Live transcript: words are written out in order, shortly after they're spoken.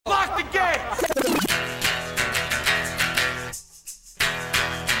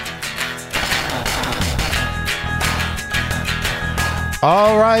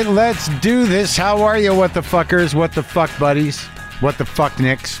All right, let's do this. How are you, what the fuckers? What the fuck buddies? What the fuck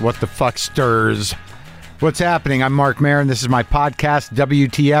nicks? What the fuck stirs? What's happening? I'm Mark Maron. This is my podcast,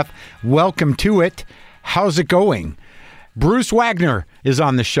 WTF. Welcome to it. How's it going? Bruce Wagner is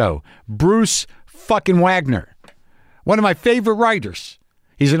on the show. Bruce fucking Wagner. One of my favorite writers.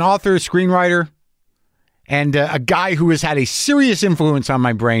 He's an author, screenwriter, and a guy who has had a serious influence on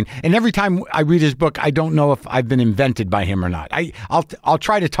my brain. And every time I read his book, I don't know if I've been invented by him or not. I'll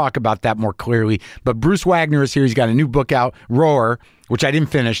try to talk about that more clearly. But Bruce Wagner is here. He's got a new book out, Roar, which I didn't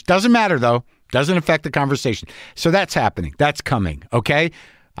finish. Doesn't matter, though. Doesn't affect the conversation. So that's happening. That's coming, okay?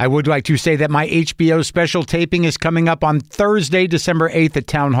 I would like to say that my HBO special taping is coming up on Thursday, December 8th at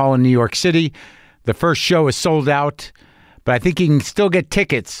Town Hall in New York City. The first show is sold out, but I think you can still get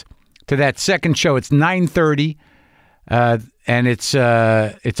tickets to that second show. It's 9:30, and it's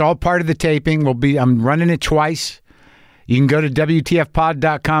all part of the taping. I'm running it twice. You can go to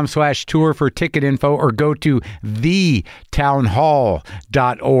WTFpod.com/tour for ticket info, or go to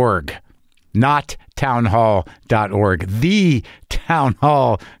thetownhall.org. Not townhall.org.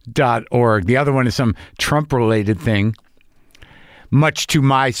 Thetownhall.org. The other one is some Trump-related thing, much to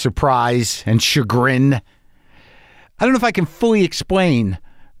my surprise and chagrin. I don't know if I can fully explain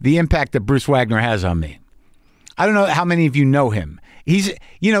the impact that Bruce Wagner has on me. I don't know how many of you know him. He's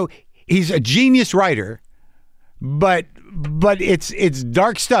a genius writer, but it's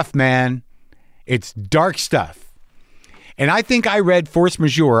dark stuff, man. It's dark stuff. And I think I read Force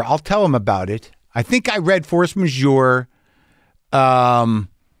Majeure. I'll tell him about it. I think I read Force Majeure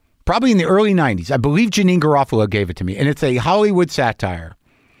probably in the early 90s. I believe Janine Garofalo gave it to me. And it's a Hollywood satire.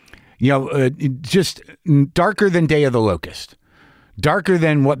 Just darker than Day of the Locust. Darker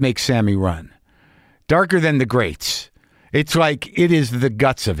than What Makes Sammy Run. Darker than The Greats. It's like, it is the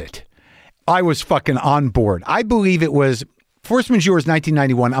guts of it. I was fucking on board. I believe it was... Force Majeure is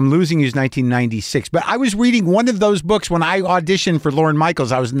 1991. I'm Losing You is 1996. But I was reading one of those books when I auditioned for Lorne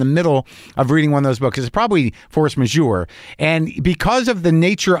Michaels. I was in the middle of reading one of those books. It's probably Force Majeure. And because of the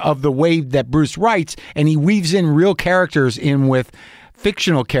nature of the way that Bruce writes, and he weaves in real characters in with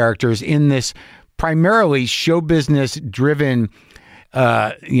fictional characters in this primarily show business driven,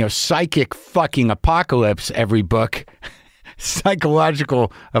 psychic fucking apocalypse, every book,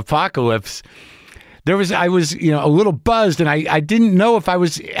 psychological apocalypse. I was a little buzzed, and I didn't know if I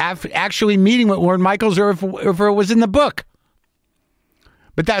was actually meeting with Lorne Michaels or if it was in the book.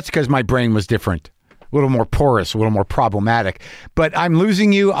 But that's because my brain was different, a little more porous, a little more problematic. But I'm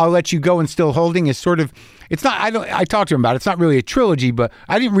Losing You, I'll Let You Go, and Still Holding is sort of, it's not, I talked to him about it. It's not really a trilogy, but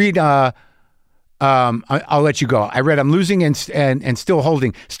I didn't read, I'll Let You Go. I read I'm Losing and Still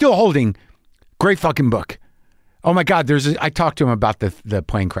Holding. Still Holding, great fucking book. Oh my God, I talked to him about the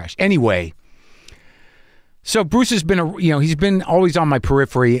plane crash. Anyway. So Bruce has been, he's been always on my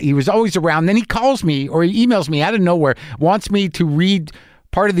periphery. He was always around. Then he calls me or he emails me out of nowhere, wants me to read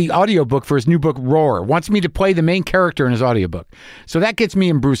part of the audiobook for his new book, Roar, wants me to play the main character in his audiobook. So that gets me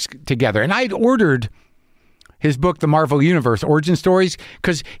and Bruce together. And I'd ordered his book, The Marvel Universe, Origin Stories,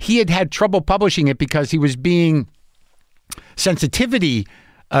 because he had trouble publishing it because he was being sensitivity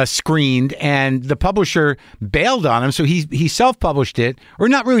screened, and the publisher bailed on him, so he self-published it, or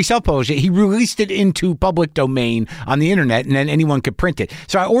not really self-published it, he released it into public domain on the internet, and then anyone could print it.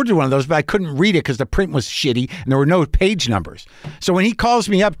 So I ordered one of those, but I couldn't read it because the print was shitty, and there were no page numbers. So when he calls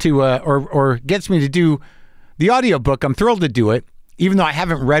me up to, or gets me to do the audiobook, I'm thrilled to do it, even though I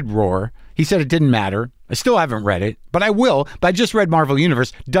haven't read Roar. He said it didn't matter. I still haven't read it, but I will. But I just read Marvel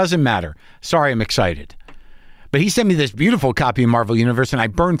Universe. Doesn't matter. Sorry, I'm excited. But he sent me this beautiful copy of Marvel Universe, and I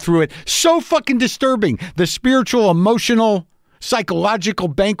burned through it. So fucking disturbing. The spiritual, emotional, psychological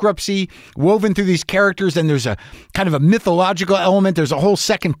bankruptcy woven through these characters, and there's a kind of a mythological element. There's a whole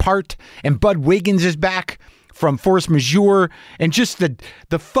second part, and Bud Wiggins is back from Force Majeure, and just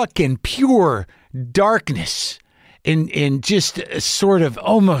the fucking pure darkness in just sort of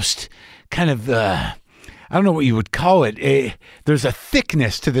almost kind of... I don't know what you would call it. There's a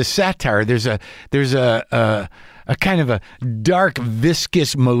thickness to this satire. There's a kind of a dark,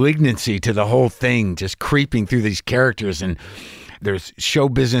 viscous malignancy to the whole thing, just creeping through these characters. And there's show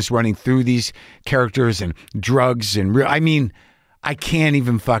business running through these characters, and drugs and I can't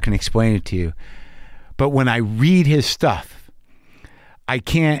even fucking explain it to you. But when I read his stuff, I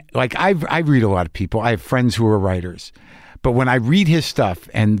can't, I read a lot of people. I have friends who are writers. But when I read his stuff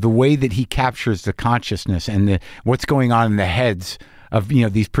and the way that he captures the consciousness and what's going on in the heads of,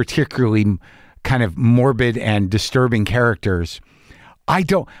 these particularly kind of morbid and disturbing characters, I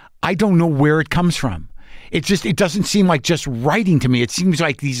don't know where it comes from. It doesn't seem like just writing to me. It seems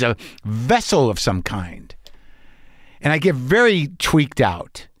like he's a vessel of some kind. And I get very tweaked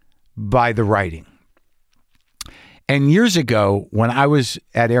out by the writing. And years ago, when I was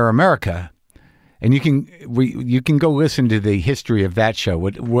at Air America, and you can go listen to the history of that show,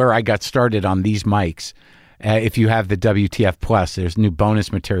 where I got started on these mics. If you have the WTF Plus, there's new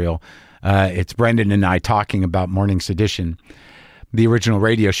bonus material. It's Brendan and I talking about Morning Sedition, the original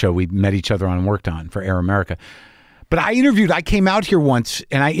radio show we met each other on and worked on for Air America. But I came out here once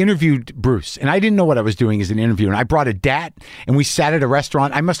and I interviewed Bruce, and I didn't know what I was doing as an interviewer. And I brought a DAT and we sat at a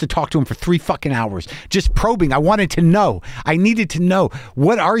restaurant. I must have talked to him for 3 fucking hours, just probing. I wanted to know. I needed to know.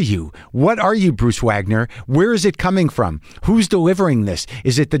 What are you? What are you, Bruce Wagner? Where is it coming from? Who's delivering this?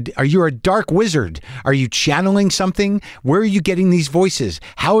 Are you a dark wizard? Are you channeling something? Where are you getting these voices?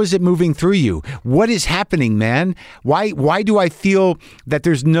 How is it moving through you? What is happening, man? Why do I feel that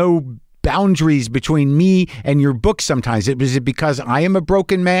there's no boundaries between me and your book sometimes? Is it because I am a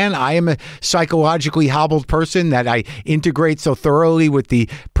broken man? I am a psychologically hobbled person that I integrate so thoroughly with the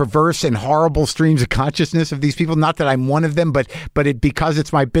perverse and horrible streams of consciousness of these people? Not that I'm one of them, but because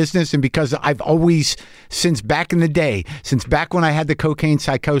it's my business, and because I've always, since back in the day, since back when I had the cocaine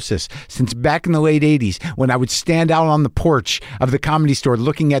psychosis, since back in the late 80s, when I would stand out on the porch of the Comedy Store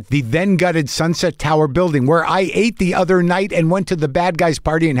looking at the then gutted Sunset Tower building where I ate the other night and went to the bad guys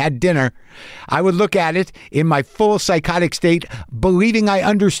party and had dinner, I would look at it in my full psychotic state, believing I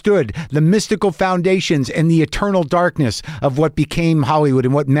understood the mystical foundations and the eternal darkness of what became Hollywood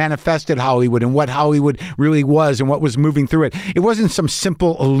and what manifested Hollywood and what Hollywood really was and what was moving through it. It wasn't some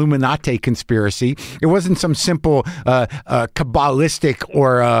simple Illuminati conspiracy. It wasn't some simple Kabbalistic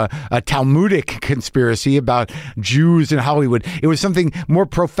or a Talmudic conspiracy about Jews in Hollywood. It was something more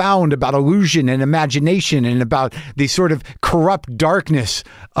profound about illusion and imagination and about the sort of corrupt darkness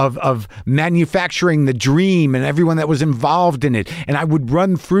of manufacturing the dream and everyone that was involved in it. And I would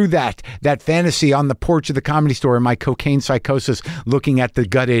run through that fantasy on the porch of the Comedy Store in my cocaine psychosis, looking at the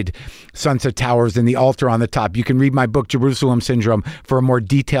gutted Sunset Towers and the altar on the top. You can read my book, Jerusalem Syndrome, for a more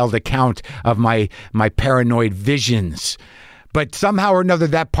detailed account of my paranoid visions. But somehow or another,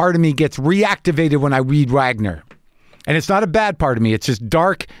 that part of me gets reactivated when I read Wagner. And it's not a bad part of me. It's just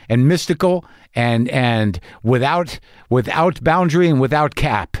dark and mystical and without boundary and without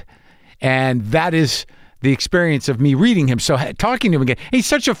cap. And that is the experience of me reading him. So talking to him again, he's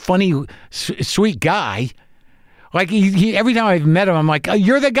such a funny, sweet guy. Like he every time I've met him, I'm like, oh,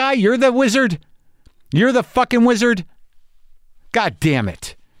 you're the guy? You're the wizard? You're the fucking wizard? God damn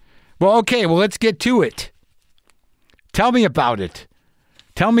it. Well, okay, let's get to it. Tell me about it.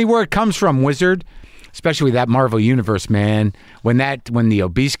 Tell me where it comes from, wizard. Especially that Marvel Universe, man. When the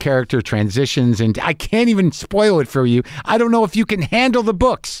obese character transitions, and I can't even spoil it for you. I don't know if you can handle the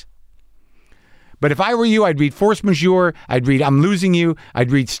books. But if I were you, I'd read Force Majeure. I'd read I'm Losing You. I'd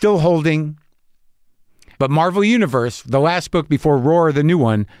read Still Holding. But Marvel Universe, the last book before Roar, the new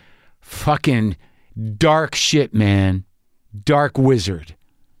one, fucking dark shit, man. Dark wizard.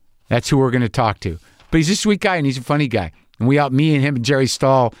 That's who we're going to talk to. But he's a sweet guy and he's a funny guy. And me and him and Jerry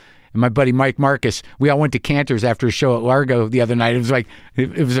Stahl and my buddy Mike Marcus, we all went to Cantor's after a show at Largo the other night. It was like,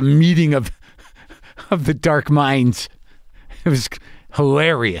 it was a meeting of the dark minds. It was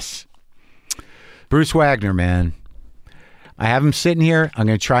hilarious. Bruce Wagner, man. I have him sitting here. I'm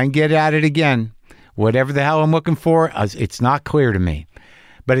going to try and get at it again. Whatever the hell I'm looking for, it's not clear to me.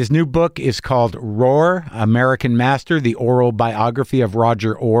 But his new book is called Roar, American Master, the oral biography of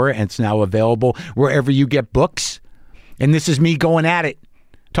Roger Orr, and it's now available wherever you get books. And this is me going at it.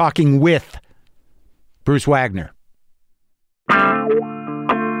 Talking with Bruce Wagner.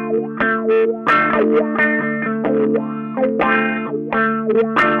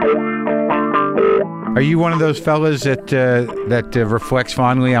 Are you one of those fellas that reflects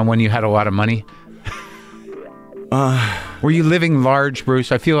fondly on when you had a lot of money? Were you living large,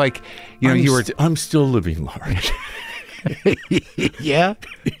 Bruce? I feel like I'm still living large. Yeah?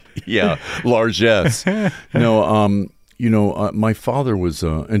 Yeah, large, yes. No, my father was,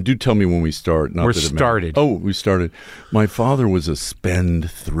 and do tell me when we start. We're started. We started. My father was a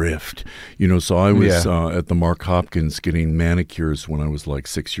spendthrift, so I was at the Mark Hopkins getting manicures when I was like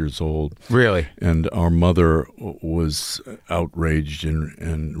 6 years old. Really? And our mother was outraged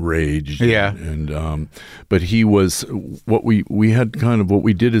and raged. Yeah. But he was, what we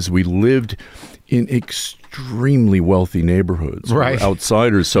did is we lived in extremely wealthy neighborhoods. Right. We were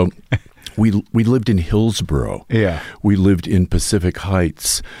outsiders, so... We lived in Hillsborough. Yeah. We lived in Pacific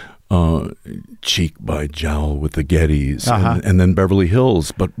Heights, cheek by jowl with the Gettys, and then Beverly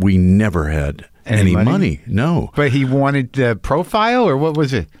Hills. But we never had any money. No. But he wanted the profile, or what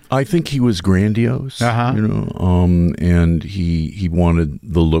was it? I think he was grandiose, and he wanted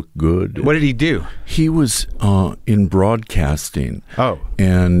the look good. What did he do? He was in broadcasting. Oh.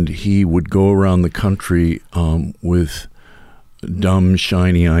 And he would go around the country with dumb,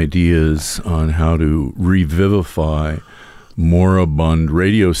 shiny ideas on how to revivify moribund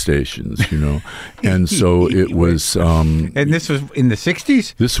radio stations, And so it was... and this was in the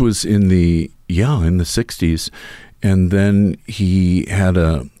 60s? This was in the 60s. And then he had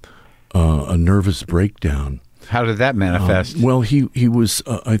a nervous breakdown. How did that manifest? Well, he was,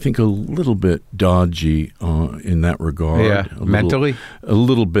 I think, a little bit dodgy in that regard. Yeah, mentally? A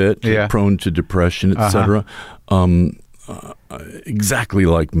little bit, prone to depression, etc. Exactly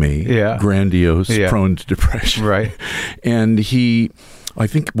like me. Yeah. Grandiose, prone to depression. Right. And I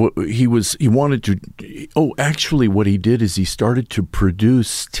think what he wanted to. Oh, actually, what he did is he started to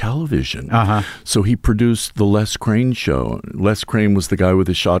produce television. So he produced the Les Crane show. Les Crane was the guy with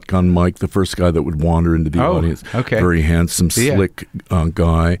the shotgun mic, the first guy that would wander into the audience. Okay. Very handsome, slick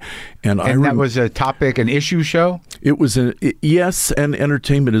guy. And that was a topic, an issue show? It was yes, and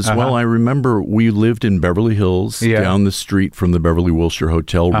entertainment as well. I remember we lived in Beverly Hills, down the street from the Beverly Wilshire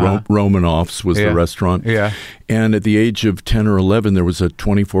Hotel. Romanoff's was the restaurant. Yeah. And at the age of 10 or 11, there was a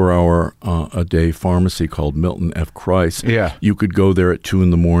 24-hour a day pharmacy called Milton F. Christ. Yeah. You could go there at 2 in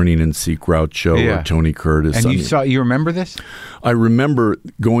the morning and see Groucho or Tony Curtis. And you remember this? I remember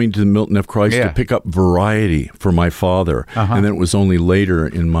going to the Milton F. Christ to pick up Variety for my father. And then it was only later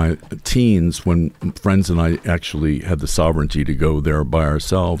in my teens when friends and I actually had the sovereignty to go there by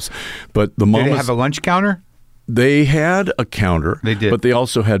ourselves. But the Did they have a lunch counter? They had a counter. They did. But they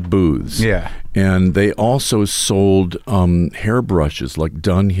also had booths. Yeah. And they also sold hairbrushes, like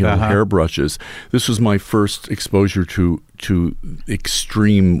Dunhill hairbrushes. This was my first exposure to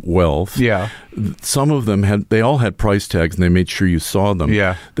extreme wealth. Yeah. Some of them they all had price tags, and they made sure you saw them.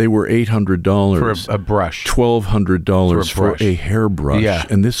 Yeah. They were $800 for a brush, $1,200 for a hairbrush. Yeah.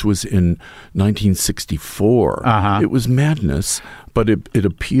 And this was in 1964. It was madness, but it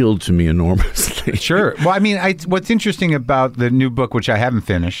appealed to me enormously. Sure. Well, I mean, what's interesting about the new book, which I haven't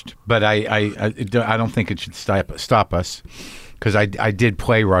finished, but I don't think it should stop us, because I did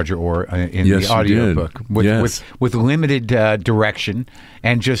play Roger Orr in the audiobook with limited direction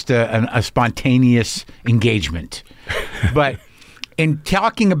and just a spontaneous engagement. But in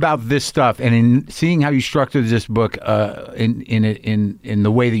talking about this stuff and in seeing how you structured this book in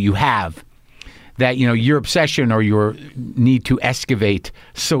the way that you have, that your obsession or your need to excavate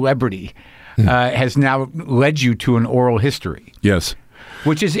celebrity has now led you to an oral history. Yes.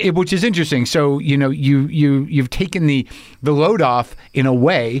 Which is interesting. So you've taken the load off in a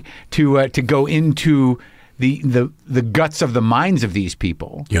way to go into the guts of the minds of these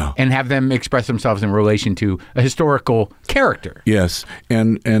people, and have them express themselves in relation to a historical character. Yes,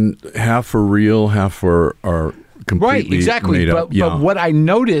 and half for real, half for our completely right, exactly. made up. But what I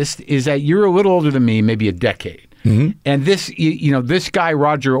noticed is that you're a little older than me, maybe a decade. And this, this guy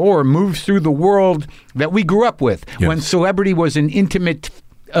Roger Orr moves through the world that we grew up with when celebrity was an intimate,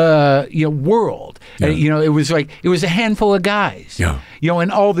 world. It was like it was a handful of guys.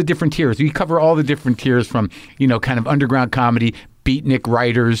 And all the different tiers. We cover all the different tiers from kind of underground comedy, beatnik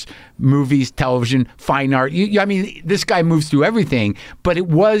writers, movies, television, fine art. I mean, this guy moves through everything. But it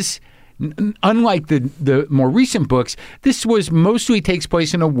was. Unlike the more recent books, this was mostly takes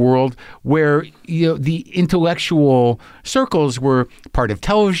place in a world where the intellectual circles were part of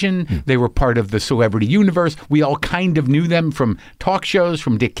television. They were part of the celebrity universe. We all kind of knew them from talk shows,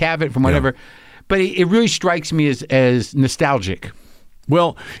 from Dick Cavett, from whatever. But it really strikes me as nostalgic.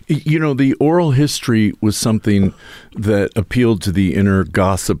 Well, the oral history was something that appealed to the inner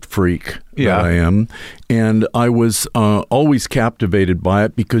gossip freak that I am. And I was always captivated by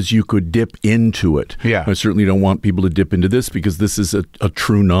it because you could dip into it. Yeah. I certainly don't want people to dip into this because this is a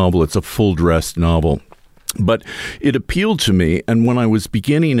true novel. It's a full-dressed novel. But it appealed to me, and when I was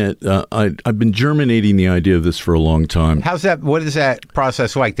beginning it, I've been germinating the idea of this for a long time. How's that? What is that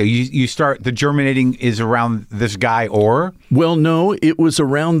process like? Though you start the germinating is around this guy Orr? Well, no, it was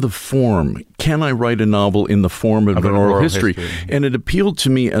around the form. Can I write a novel in the form of an oral history? And it appealed to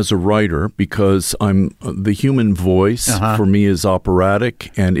me as a writer because the human voice for me is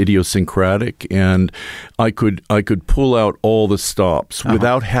operatic and idiosyncratic, and I could pull out all the stops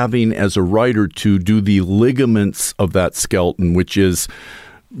without having, as a writer, to do the ligaments of that skeleton, which is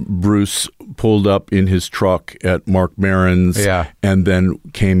Bruce pulled up in his truck at Mark Maron's and then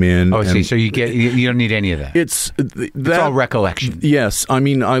came in. Oh, see, so you don't need any of that. It's all recollection. Yes. I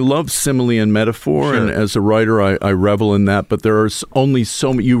mean, I love simile and metaphor, and as a writer, I revel in that, but there are only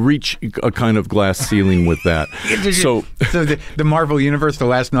so many. You reach a kind of glass ceiling with that. So the Marvel Universe, the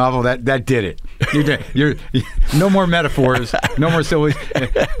last novel, that did it. You're no more metaphors, no more silly.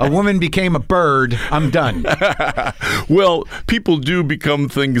 A woman became a bird. I'm done. Well, people do become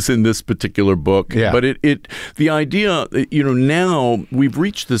things in this particular book, but the idea, now we've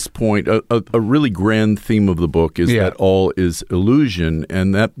reached this point. A really grand theme of the book is that all is illusion,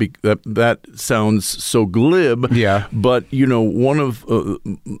 and that sounds so glib. Yeah. But one of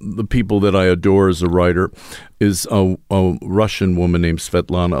the people that I adore as a writer is a Russian woman named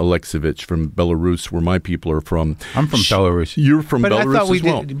Svetlana Alexievich from Belarus, where my people are from. I'm from Belarus. You're from Belarus as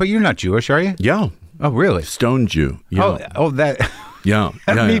well. But you're not Jewish, are you? Yeah. Oh, really? Stone Jew. Yeah. Oh, that. Yeah.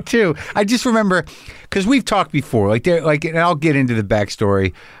 Me too. I just remember because we've talked before, and I'll get into the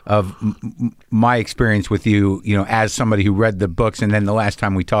backstory of my experience with you, as somebody who read the books, and then the last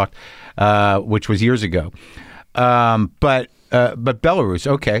time we talked, which was years ago. But Belarus,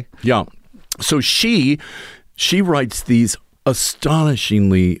 okay. Yeah. So she writes these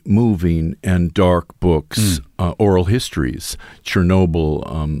astonishingly moving and dark books, oral histories,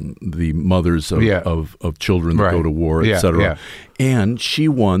 Chernobyl, the mothers of children that go to war, etc. Yeah. And she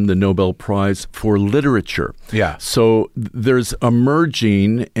won the Nobel Prize for Literature. Yeah. So there's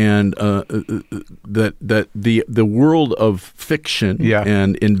emerging and that the world of fiction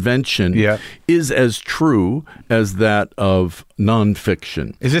and invention is as true as that of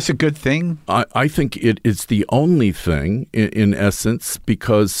nonfiction. Is this a good thing? I think it's the only thing in essence,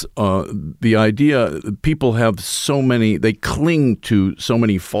 because the idea people have they cling to so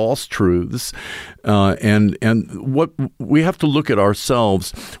many false truths, and what we have to look at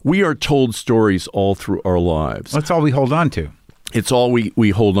ourselves. We are told stories all through our lives. That's all we hold on to. It's all we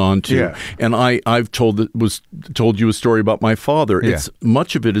hold on to. Yeah. And I've told you a story about my father. Yeah.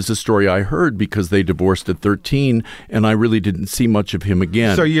 Much of it is a story I heard because they divorced at 13, and I really didn't see much of him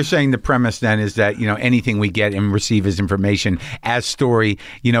again. So you're saying the premise then is that anything we get and receive as information as story,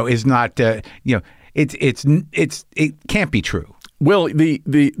 is not it can't be true. Well,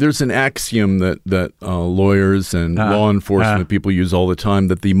 there's an axiom that lawyers and law enforcement people use all the time,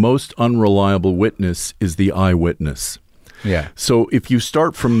 that the most unreliable witness is the eyewitness. Yeah. So if you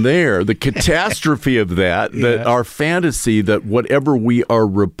start from there, the catastrophe of that our fantasy that whatever we are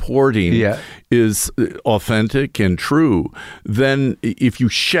reporting is authentic and true, then if you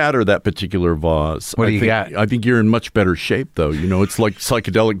shatter that particular vase, I think you're in much better shape, though. It's like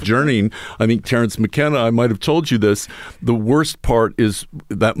psychedelic journeying. I think Terence McKenna, I might have told you this, the worst part is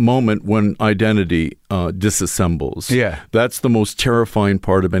that moment when identity disassembles. Yeah. That's the most terrifying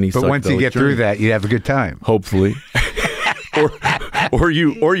part of any psychedelic journey. But once you get through that, you have a good time. Hopefully. or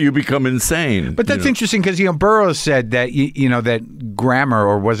you become insane. But that's interesting because Burroughs said that that grammar,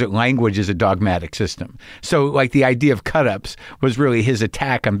 or was it language, is a dogmatic system. So like the idea of cut-ups was really his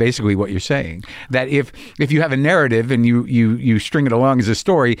attack on basically what you're saying. That if you have a narrative and you string it along as a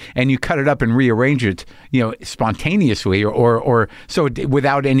story and you cut it up and rearrange it, spontaneously or so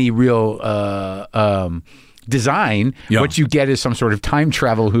without any real design, what you get is some sort of time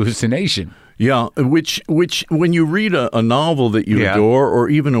travel hallucination. Yeah, which when you read a novel that you adore, or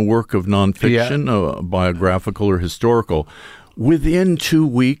even a work of nonfiction, biographical or historical, within 2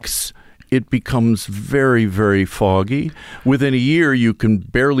 weeks it becomes very, very foggy. Within a year, you can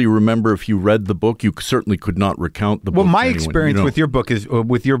barely remember if you read the book. You certainly could not recount the book. Well, my experience with your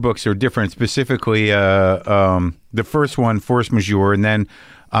books are different. Specifically, the first one, Force Majeure, and then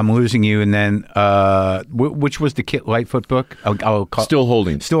I'm Losing You, and then which was the Kit Lightfoot book? I'll call Still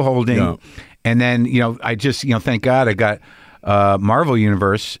Holding. Yeah. And then I just thank God I got Marvel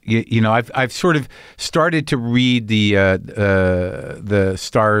Universe. I've sort of started to read the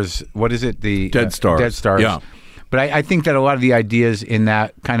stars. What is it? The Dead Stars. Dead Stars. Yeah. But I think that a lot of the ideas in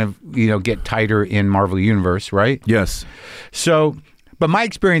that kind of get tighter in Marvel Universe, right? Yes. So. But my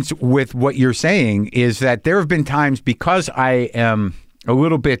experience with what you're saying is that there have been times, because I am a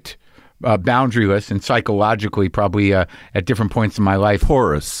little bit boundaryless and psychologically probably at different points in my life.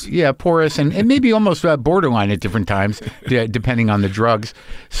 Porous. Yeah, porous and maybe almost borderline at different times, depending on the drugs.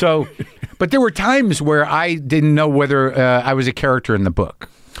 So, but there were times where I didn't know whether I was a character in the book.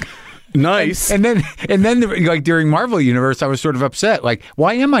 Nice. And then like during Marvel Universe, I was sort of upset. Like,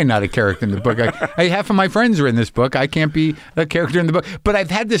 why am I not a character in the book? Half of my friends are in this book. I can't be a character in the book. But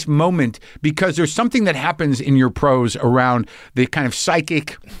I've had this moment because there's something that happens in your prose around the kind of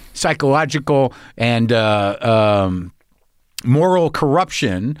psychological, and moral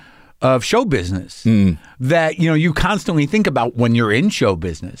corruption of show business that, you constantly think about when you're in show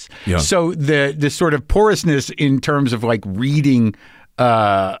business. Yeah. So the sort of porousness in terms of like reading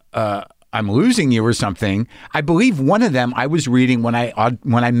I'm Losing You or something, I believe one of them I was reading when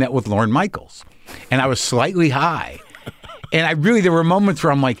I met with Lorne Michaels, and I was slightly high. And there were moments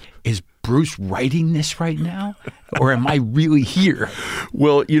where I'm like, is Bruce writing this right now? Or am I really here?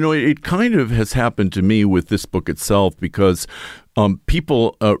 Well, it kind of has happened to me with this book itself, because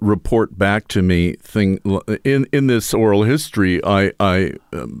people report back to me in this oral history. I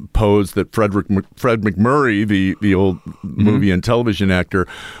posed that Fred McMurray, the old movie and television actor,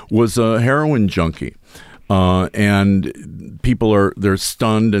 was a heroin junkie. And people they're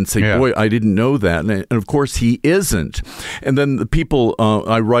stunned and say, boy, I didn't know that. And of course, he isn't. And then the people,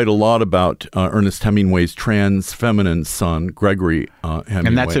 I write a lot about Ernest Hemingway's trans feminine son, Gregory Hemingway.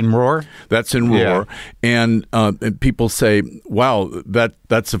 And that's in Roar? That's in Roar. And people say, wow,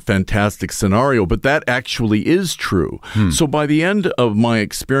 that's a fantastic scenario. But that actually is true. So by the end of my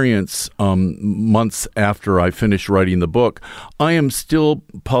experience, months after I finished writing the book, I am still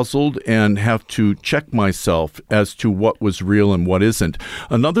puzzled and have to check myself as to what was real and what isn't.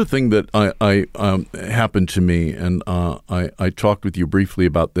 Another thing that I happened to me, and I talked with you briefly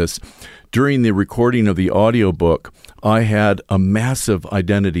about this, during the recording of the audiobook, I had a massive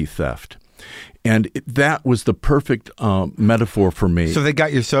identity theft. And that was the perfect metaphor for me. So they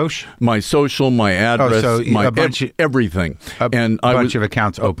got your social? My social, my address, everything. A bunch of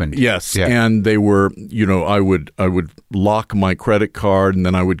accounts opened. Yes. Yeah. And they were, I would lock my credit card, and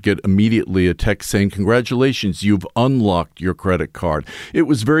then I would get immediately a text saying, congratulations, you've unlocked your credit card. It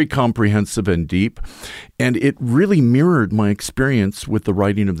was very comprehensive and deep. And it really mirrored my experience with the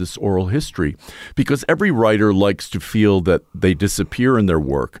writing of this oral history, because every writer likes to feel that they disappear in their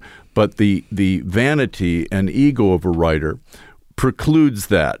work. But the vanity and ego of a writer precludes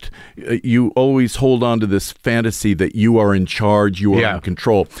that. You always hold on to this fantasy that you are in charge, you are in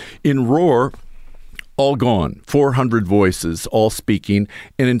control. In Roar, all gone. 400 voices, all speaking.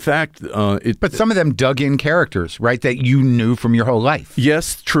 And in fact... But some of them dug in characters, right, that you knew from your whole life.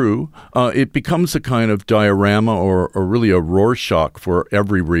 Yes, true. It becomes a kind of diorama or really a Rorschach for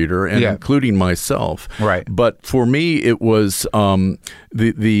every reader, and including myself. Right. But for me, it was...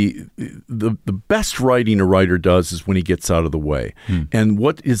 The best writing a writer does is when he gets out of the way. And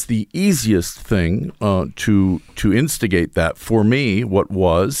what is the easiest thing to instigate that for me, what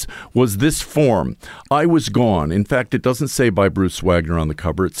was this form. I was gone. In fact, it doesn't say by Bruce Wagner on the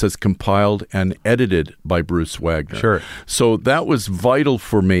cover. It says compiled and edited by Bruce Wagner. Sure. So that was vital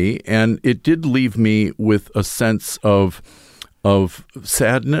for me, and it did leave me with a sense of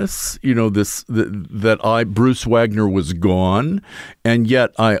sadness, that Bruce Wagner was gone, and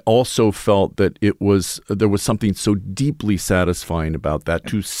yet I also felt that there was something so deeply satisfying about that,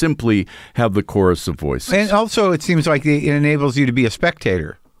 to simply have the chorus of voices. And also, it seems like it enables you to be a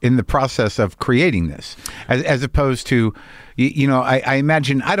spectator in the process of creating this, as opposed to, I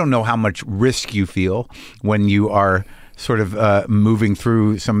imagine, I don't know how much risk you feel when you are sort of moving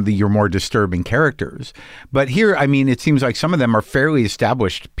through some of your more disturbing characters. But here, I mean, it seems like some of them are fairly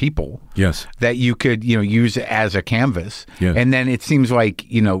established people. Yes. That you could, use as a canvas. Yes. And then it seems like,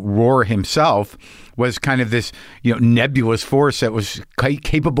 Roar himself was kind of this, nebulous force that was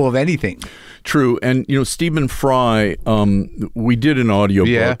capable of anything. True. And, Stephen Fry, we did an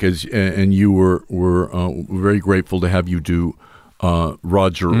audiobook, and you were very grateful to have you do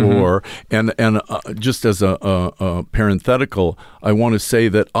Roger Orr. And just as a parenthetical, I want to say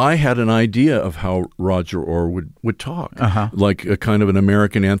that I had an idea of how Roger Orr would talk, like a kind of an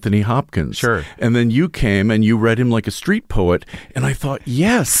American Anthony Hopkins. Sure. And then you came and you read him like a street poet, and I thought,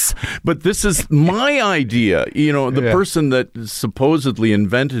 yes, but this is my idea. The person that supposedly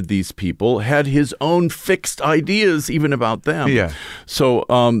invented these people had his own fixed ideas even about them. Yeah. So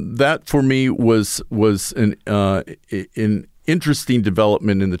that for me was an interesting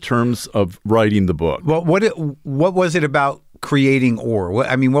development in the terms of writing the book. Well, what was it about creating Orr?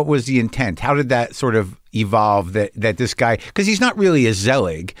 What was the intent? How did that sort of evolve that this guy, because he's not really a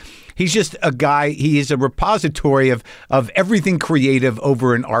Zelig. He's just a guy, he is a repository of everything creative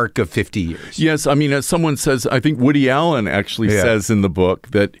over an arc of 50 years. Yes, as someone says, I think Woody Allen actually says in the book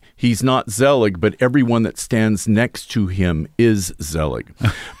that he's not Zelig, but everyone that stands next to him is Zelig.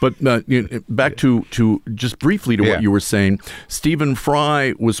 But back to just briefly to what you were saying, Stephen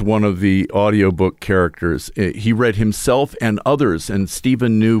Fry was one of the audiobook characters. He read himself and others, and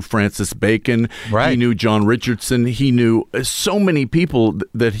Stephen knew Francis Bacon. Right. He knew John Richardson. He knew so many people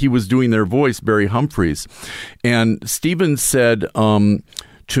that he was doing their voice, Barry Humphries. And Stephen said,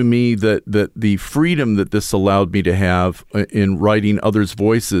 to me that the freedom that this allowed me to have in writing others'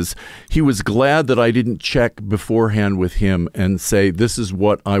 voices, he was glad that I didn't check beforehand with him and say, this is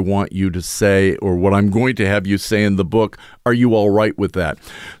what I want you to say, or what I'm going to have you say in the book. Are you all right with that?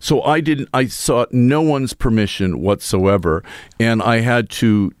 So I sought no one's permission whatsoever, and I had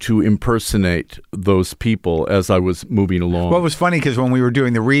to impersonate those people as I was moving along. Well, it was funny because when we were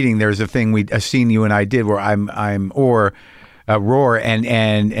doing the reading, there's a scene you and I did where I'm Roar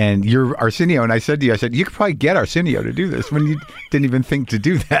and you're Arsenio, and I said to you, you could probably get Arsenio to do this when you didn't even think to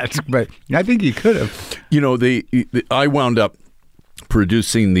do that, but I think you could have. I wound up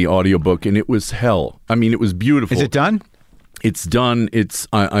producing the audiobook, and it was hell. I mean, it was beautiful. Is it done? It's done.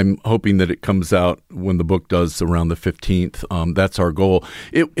 I'm hoping that it comes out when the book does around the 15th. That's our goal.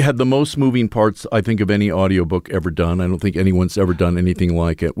 It had the most moving parts, I think, of any audiobook ever done. I don't think anyone's ever done anything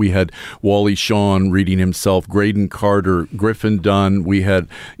like it. We had Wally Shawn reading himself, Graydon Carter, Griffin Dunn. We had,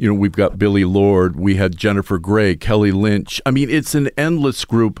 we've got Billy Lord. We had Jennifer Grey, Kelly Lynch. I mean, it's an endless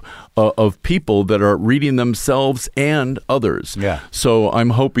group of people that are reading themselves and others. Yeah. So I'm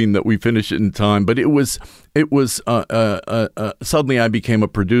hoping that we finish it in time. But it was suddenly I became a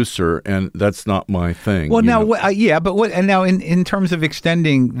producer, and that's not my thing. Well, now, now in terms of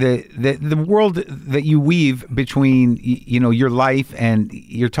extending the world that you weave between, your life, and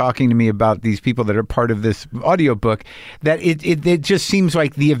you're talking to me about these people that are part of this audiobook, that it just seems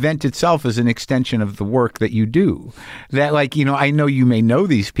like the event itself is an extension of the work that you do. That, I know you may know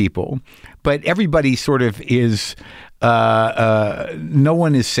these people, but everybody sort of is, no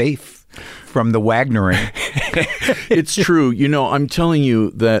one is safe from the Wagnering. It's true. I'm telling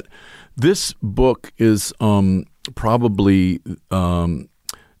you that this book is probably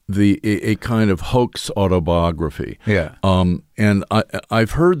a kind of hoax autobiography. Yeah. And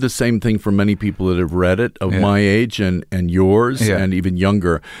I've heard the same thing from many people that have read it, of my age and yours, and even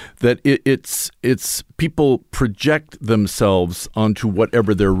younger, that it's people project themselves onto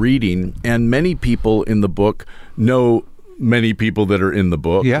whatever they're reading, and many people in the book know many people that are in the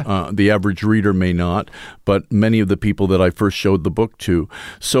book. Yeah. The average reader may not, but many of the people that I first showed the book to.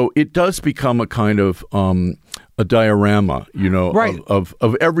 So it does become a kind of a diorama, right,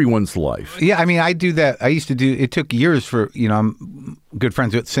 of everyone's life. Yeah, I mean, I do that. I used to do. It took years for I'm good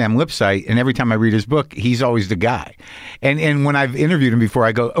friends with Sam Lipsyte, and every time I read his book, he's always the guy. And when I've interviewed him before,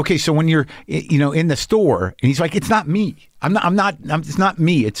 I go, okay, so when you're in the store, and he's like, it's not me. It's not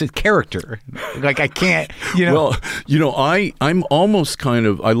me. It's a character. I can't. Well, I'm almost kind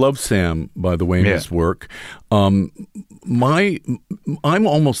of. I love Sam, by the way, in his work. I'm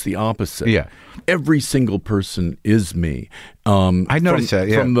almost the opposite. Yeah. Every single person is me. I noticed that.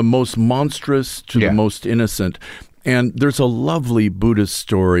 Yeah. From the most monstrous to the most innocent. And there's a lovely Buddhist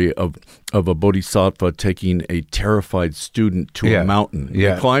story of a bodhisattva taking a terrified student to a mountain.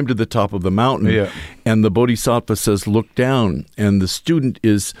 Yeah. They climb to the top of the mountain, and the bodhisattva says, look down. And the student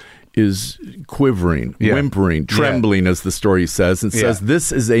is quivering, whimpering, trembling, as the story says, and says,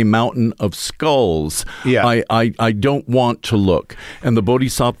 this is a mountain of skulls. Yeah. I don't want to look. And the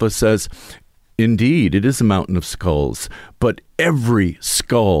bodhisattva says, indeed, it is a mountain of skulls, but every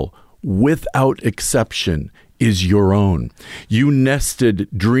skull, without exception, is your own. You nested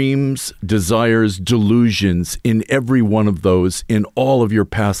dreams, desires, delusions in every one of those in all of your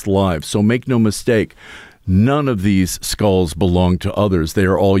past lives. So make no mistake, none of these skulls belong to others. They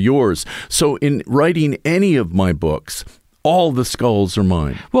are all yours. So in writing any of my books, all the skulls are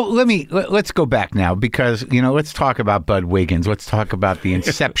mine. Well, let's go back now, because let's talk about Bud Wiggins. Let's talk about the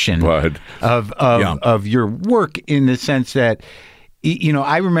inception of your work, in the sense that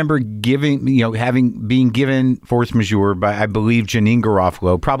I remember being given force majeure by, I believe, Janine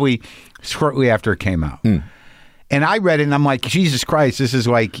Garofalo, probably shortly after it came out. And I read it, and I'm like, Jesus Christ, this is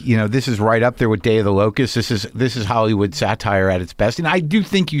this is right up there with Day of the Locust. This is Hollywood satire at its best. And I do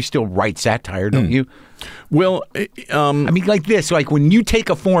think you still write satire, don't you? Well, I mean, like this, when you take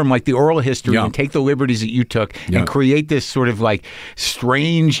a form like the oral history and take the liberties that you took and create this sort of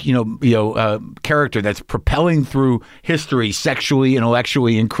strange, character that's propelling through history sexually,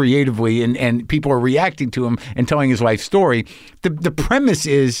 intellectually, and creatively, and people are reacting to him and telling his life story. The premise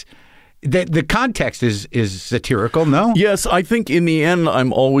is the context is satirical, no? Yes, I think in the end,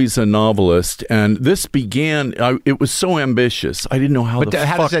 I'm always a novelist, and this began. It was so ambitious. I didn't know how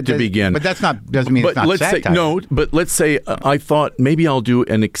to begin. But doesn't mean it's not satire. But let's say I thought maybe I'll do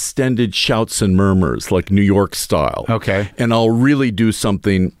an extended Shouts and Murmurs, like New York style. Okay, and I'll really do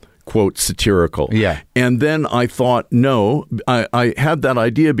something quote, satirical. Yeah. And then I thought, no, I had that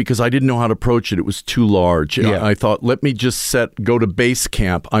idea because I didn't know how to approach it. It was too large. Yeah. I thought, let me just go to base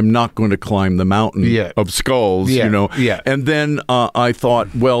camp. I'm not going to climb the mountain of skulls, Yeah. you know. Yeah. And then I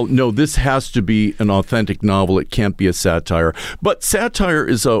thought, well, no, this has to be an authentic novel. It can't be a satire. But satire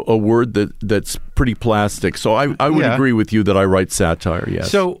is a word that's pretty plastic. So I would agree with you that I write satire,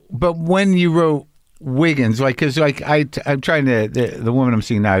 yes. So, but when you wrote Wiggins, because I'm trying to, the woman I'm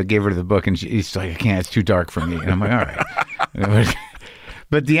seeing now, I gave her the book, and she's like, I can't, it's too dark for me. And I'm like, all right.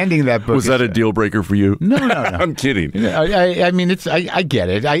 But the ending of that book was that a deal breaker for you? No. I'm kidding. I mean, I get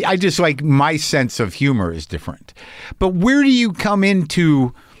it. I just like my sense of humor is different. But where do you come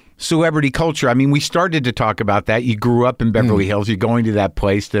into celebrity culture? I mean, we started to talk about that. You grew up in Beverly Hills. You're going to that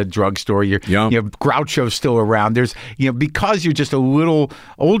place, the drugstore. Groucho's still around. There's, because you're just a little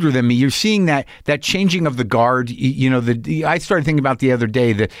older than me, you're seeing that changing of the guard. I started thinking about the other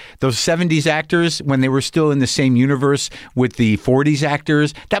day that those 70s actors, when they were still in the same universe with the 40s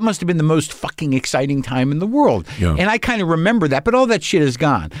actors, that must have been the most fucking exciting time in the world. Yeah. And I kind of remember that, but all that shit is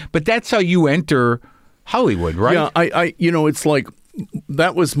gone. But that's how you enter Hollywood, right? Yeah, it's like,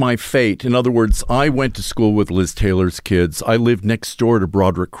 that was my fate. In other words, I went to school with Liz Taylor's kids. I lived next door to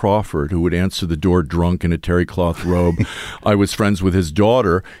Broderick Crawford, who would answer the door drunk in a terry cloth robe. I was friends with his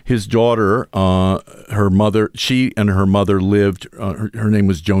daughter. His daughter, her mother, she and her mother lived, her name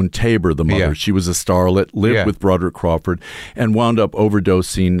was Joan Tabor, the mother. Yeah. She was a starlet, lived with Broderick Crawford, and wound up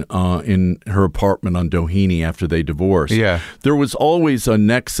overdosing in her apartment on Doheny after they divorced. Yeah. There was always a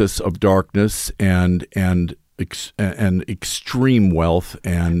nexus of darkness and extreme wealth,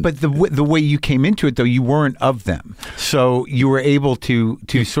 but the way you came into it, though, you weren't of them, so you were able to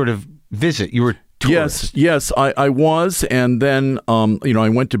sort of visit. You were tourist. Yes, I was, and then I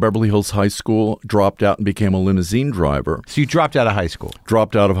went to Beverly Hills High School, dropped out, and became a limousine driver. So you dropped out of high school?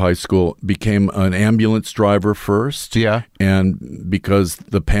 Dropped out of high school, became an ambulance driver first. Yeah, and because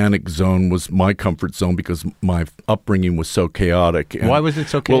the panic zone was my comfort zone, because my upbringing was so chaotic. Why was it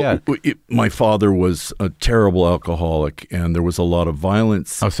so chaotic? Well, my father was a terrible alcoholic, and there was a lot of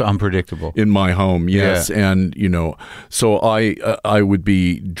violence. Oh, so unpredictable in my home. Yes, yeah. And so I would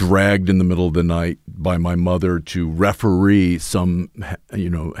be dragged in the middle of the night by my mother to referee some,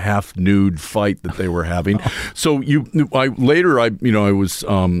 half nude fight that they were having. So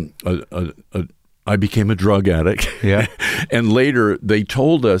I became a drug addict. Yeah. And later they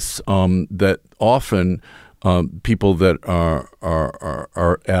told us that often people that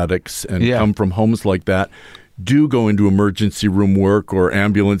are addicts and come from homes like that do go into emergency room work or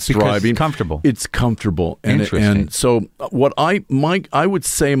ambulance driving. It's comfortable. It's comfortable. Interesting. And so what I would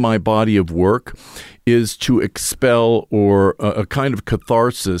say my body of work is to expel or a kind of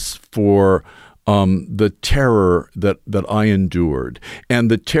catharsis for the terror that I endured. And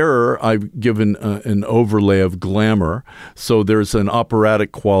the terror, I've given an overlay of glamour, so there's an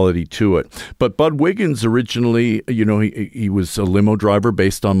operatic quality to it. But Bud Wiggins originally, he was a limo driver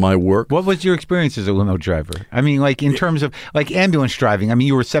based on my work. What was your experience as a limo driver? I mean, like in terms of like ambulance driving. I mean,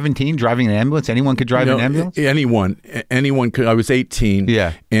 you were 17 driving an ambulance. Anyone could drive an ambulance? Anyone could. I was 18.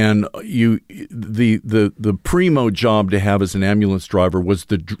 Yeah. And the primo job to have as an ambulance driver was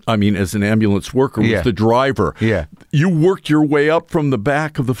as an ambulance worker was the driver. Yeah. You worked your way up from the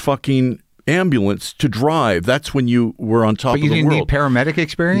back of the fucking ambulance to drive. That's when you were on top of the world. But you didn't need paramedic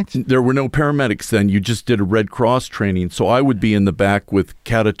experience? There were no paramedics then. You just did a Red Cross training. So I would be in the back with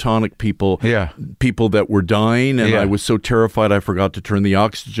catatonic people, people that were dying, and I was so terrified I forgot to turn the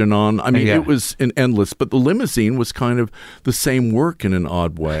oxygen on. I mean, it was an endless. But the limousine was kind of the same work in an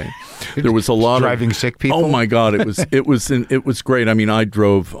odd way. There was a lot of driving sick people. Oh my God, it was great. I mean, I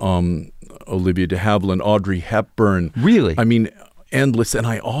drove Olivia de Havilland, Audrey Hepburn. Really? I mean, endless. And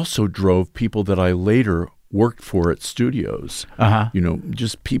I also drove people that I later worked for at studios.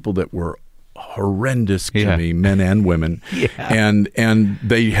 Just people that were horrendous to me, men and women. And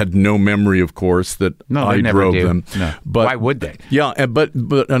they had no memory, of course, that I drove them. No. But why would they? Yeah, but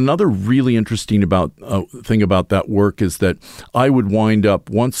another really interesting thing about that work is that I would wound up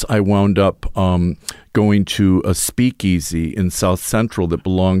going to a speakeasy in South Central that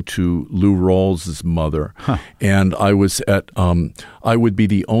belonged to Lou Rawls' mother. And I was I would be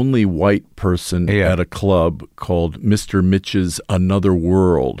the only white person at a club called Mr. Mitch's Another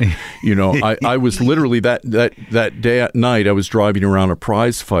World. I was literally that day at night, I was driving around a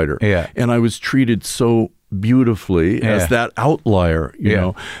prize fighter. And I was treated so beautifully as that outlier, you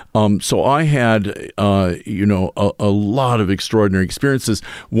know. So I had, a lot of extraordinary experiences.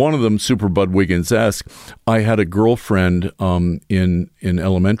 One of them, super Bud Wiggins-esque. I had a girlfriend in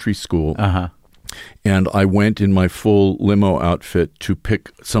elementary school. And I went in my full limo outfit to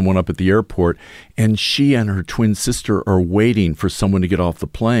pick someone up at the airport, and she and her twin sister are waiting for someone to get off the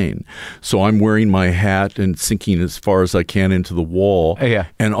plane. So I'm wearing my hat and sinking as far as I can into the wall. Yeah.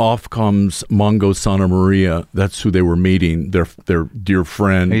 And off comes Mongo Santa Maria. That's who they were meeting, their dear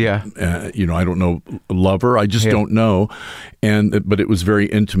friend. Yeah. I don't know, lover. I just don't know. But it was very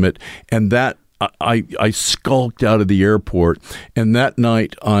intimate. And that I skulked out of the airport, and that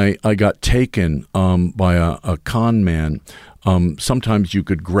night I got taken by a con man. Sometimes you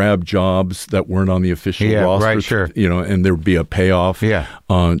could grab jobs that weren't on the official roster, right, sure. And there would be a payoff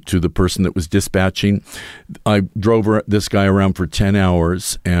to the person that was dispatching. I drove this guy around for 10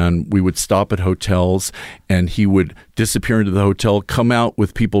 hours, and we would stop at hotels, and he would disappear into the hotel, come out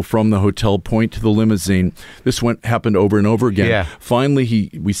with people from the hotel, point to the limousine. This happened over and over again. Yeah.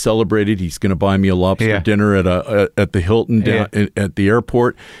 Finally, we celebrated. He's going to buy me a lobster dinner at the Hilton at the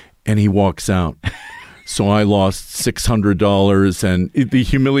airport, and he walks out. So I lost $600 and the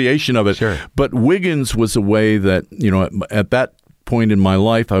humiliation of it. Sure. But Wiggins was a way that, at that point in my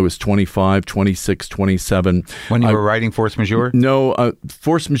life, I was 25, 26, 27. When you were writing Force Majeure? No,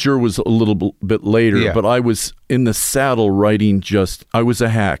 Force Majeure was a little bit later, but I was in the saddle writing I was a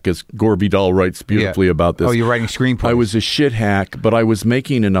hack, as Gore Vidal writes beautifully about this. Oh, you're writing screenplays. I was a shit hack, but I was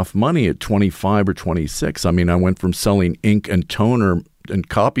making enough money at 25 or 26. I mean, I went from selling ink and toner and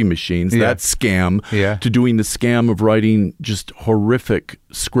copy machines, that scam, to doing the scam of writing just horrific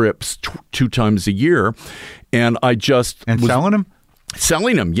scripts 2 times a year. And I just... And selling them?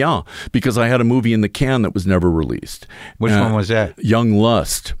 Selling them, yeah, because I had a movie in the can that was never released. Which one was that? Young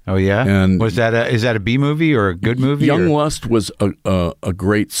Lust. Oh yeah, and is that a B movie or a good movie? Young Lust was a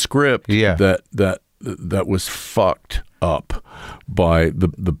great script. That was fucked up by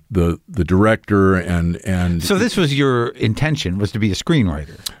the director and so this was your intention, was to be a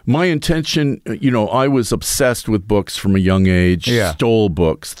screenwriter. My intention, I was obsessed with books from a young age. Stole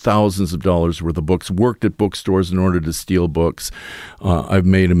books, thousands of dollars worth of books, worked at bookstores in order to steal books. I've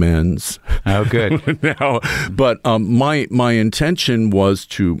made amends. Oh, good. Now, but my intention was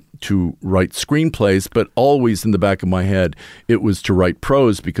to write screenplays, but always in the back of my head, it was to write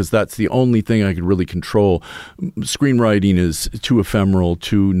prose because that's the only thing I could really control. Screenwriting is too ephemeral,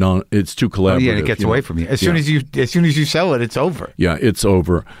 it's too collaborative. Oh, yeah, it gets away from you. As soon as you sell it, it's over. Yeah, it's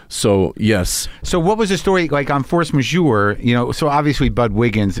over. So, yes. So what was the story like on Force Majeure? So obviously Bud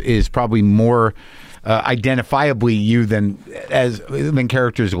Wiggins is probably more identifiably you than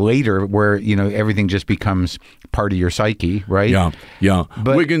characters later, where everything just becomes part of your psyche, right? Yeah.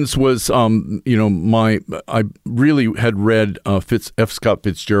 But Wiggins was, I really had read F. Scott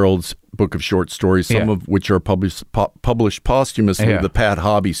Fitzgerald's book of short stories, some of which are published posthumously, the Pat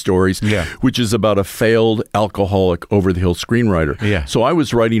Hobby stories, which is about a failed alcoholic over-the-hill screenwriter. So I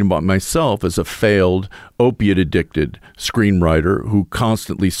was writing about myself as a failed opiate-addicted screenwriter who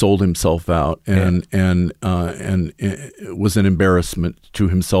constantly sold himself out and was an embarrassment to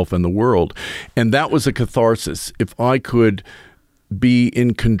himself and the world. And that was a catharsis. If I could be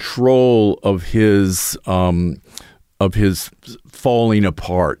in control of his falling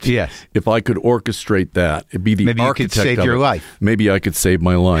apart. Yes. If I could orchestrate that, it'd be the maybe architect you could save your life. Maybe I could save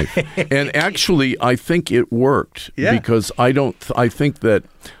my life. And actually, I think it worked because I think that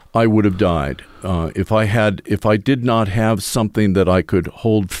I would have died if I did not have something that I could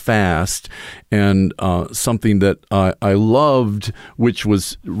hold fast and something that I loved, which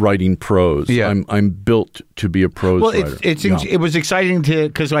was writing prose. I'm built to be a prose writer. It was exciting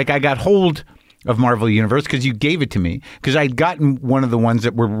because I got hold of Marvel Universe because you gave it to me, because I'd gotten one of the ones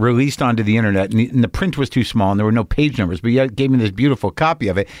that were released onto the internet and the print was too small and there were no page numbers, but you gave me this beautiful copy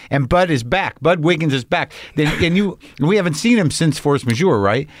of it, and Bud is back. Bud Wiggins is back. And we haven't seen him since Force Majeure,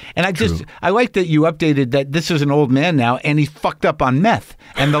 right? And I like that you updated that this is an old man now and he's fucked up on meth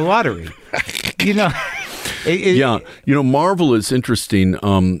and the lottery. Marvel is interesting.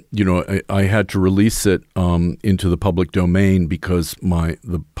 I had to release it into the public domain because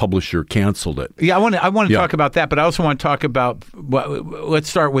the publisher canceled it. Yeah, I want to talk about that, but I also want to talk about. Let's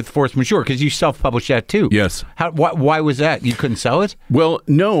start with Force Majeure because you self-published that too. Yes. Why was that? You couldn't sell it? Well,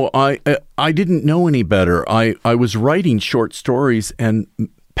 no, I didn't know any better. I was writing short stories and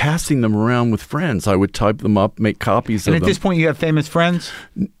passing them around with friends. I would type them up, make copies of them. And at this point, you have famous friends?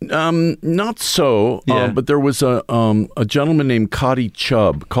 Not so, but there was a gentleman named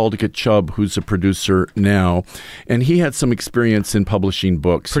Caldicott Chubb, who's a producer now, and he had some experience in publishing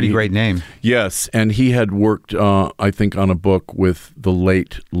books. Pretty great name. Yes, and he had worked, I think, on a book with the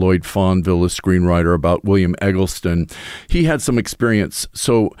late Lloyd Fonville, a screenwriter, about William Eggleston. He had some experience,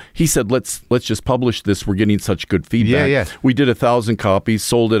 so he said, let's just publish this. We're getting such good feedback. Yeah. We did 1,000 copies,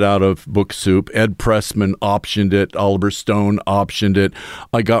 sold sold it out of Book Soup. Ed Pressman optioned it. Oliver Stone optioned it.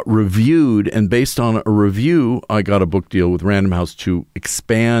 I got reviewed, and based on a review, I got a book deal with Random House to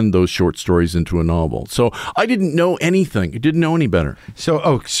expand those short stories into a novel. So I didn't know anything. I didn't know any better. So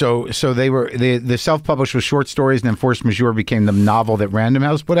they were the self-published was short stories, and then Force Majeure became the novel that Random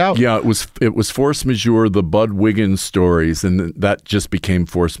House put out? Yeah, it was Force Majeure, the Bud Wiggins stories, and that just became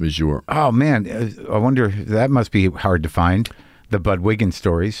Force Majeure. Oh, man. I wonder, that must be hard to find, the Bud Wiggins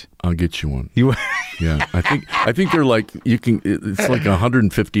stories. I'll get you one. Yeah, I think they're like, it's like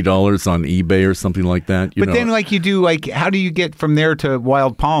 $150 on eBay or something like that. But then, like, you do, like, how do you get from there to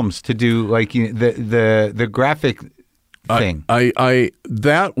Wild Palms to do, like, the graphic thing?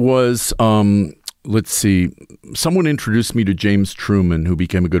 That was... let's see. Someone introduced me to James Truman, who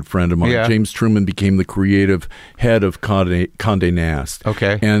became a good friend of mine. Yeah. James Truman became the creative head of Condé Nast.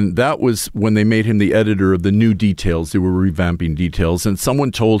 Okay. And that was when they made him the editor of the new Details. They were revamping Details. And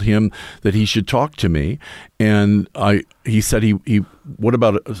someone told him that he should talk to me. And he said, what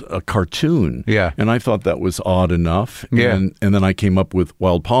about a cartoon? Yeah. And I thought that was odd enough. Yeah. And then I came up with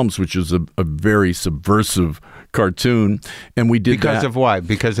Wild Palms, which is a very subversive cartoon, and we did because that. of why?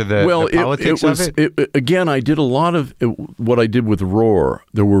 Because of the politics of it? Again, I did a lot of what I did with Roar.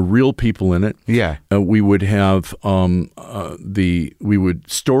 There were real people in it. Yeah. We would have we would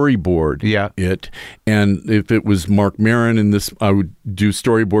storyboard it, and if it was Mark Maron in this, I would do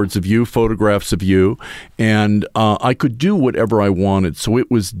storyboards of you, photographs of you, and I could do whatever I wanted. So it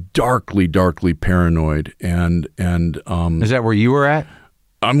was darkly paranoid, and is that where you were at?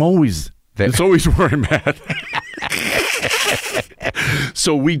 I'm always. It's always where I'm at.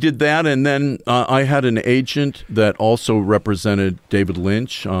 So we did that, and then I had an agent that also represented David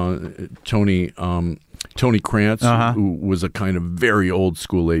Lynch, Tony Krantz, who was a kind of very old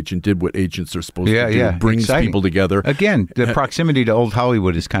school agent, did what agents are supposed to do, brings people together. Again, the proximity to old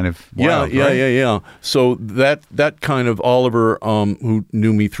Hollywood is kind of wild, right? Yeah. So that kind of Oliver, who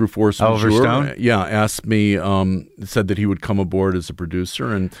knew me through Force Majeure, Stone? asked me, said that he would come aboard as a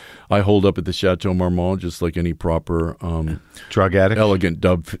producer, and I holed up at the Chateau Marmont just like any proper drug addict, elegant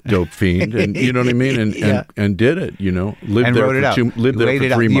dope fiend, and you know what I mean, and did it, lived and there wrote it out. Lived there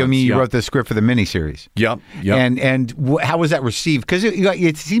for 3 months. You mean you wrote the script for the miniseries? Yeah. And how was that received? Because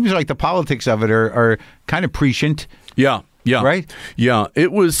it seems like the politics of it are kind of prescient. Yeah. Right? Yeah.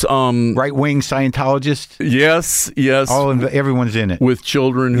 It was right-wing Scientologists. Yes. Everyone's in it. With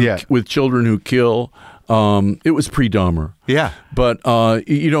children who kill. It was pre-Dahmer. Yeah. But,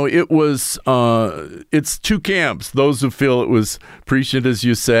 it was, it's two camps. Those who feel it was prescient, as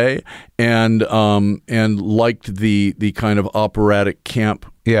you say, and liked the kind of operatic camp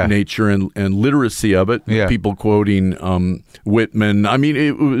nature and literacy of it. Yeah. People quoting Whitman. I mean,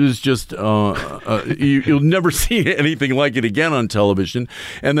 it was just, you'll never see anything like it again on television.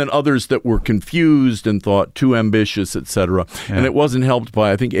 And then others that were confused and thought too ambitious, etc. Yeah. And it wasn't helped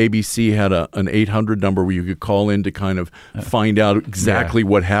by, I think ABC had an 800 number where you could call in to kind of find out exactly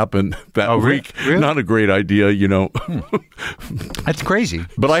what happened that week. Really? Not a great idea, That's crazy.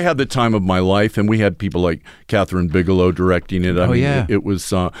 But I had the time of my life, and we had people like Catherine Bigelow directing it. It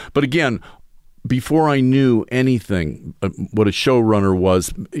was. But again, before I knew anything, what a showrunner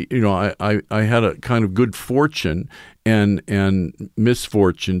was, I had a kind of good fortune and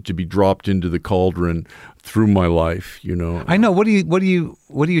misfortune to be dropped into the cauldron through my life. I know. What do you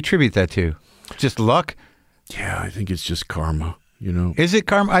attribute that to? Just luck? Yeah, I think it's just karma. Is it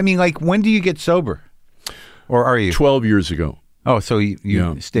karma? I mean, like, when do you get sober, or are you 12 years ago? Oh, so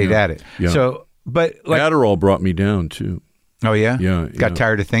you stayed at it. Yeah. So, but like, Adderall brought me down too. Oh yeah, yeah. Got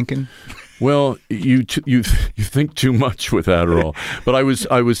tired of thinking. Well, you think too much with Adderall, but I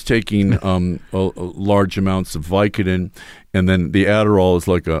was taking large amounts of Vicodin, and then the Adderall is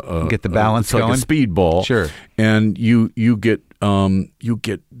like get the balance going, like a speedball. Sure, and you get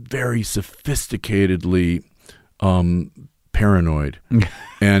very sophisticatedly paranoid.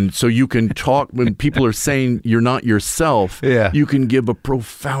 And so you can talk when people are saying you're not yourself. Yeah. You can give a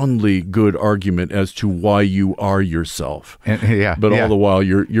profoundly good argument as to why you are yourself. But all the while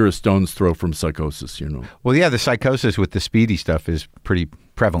you're a stone's throw from psychosis. Well, yeah, the psychosis with the speedy stuff is pretty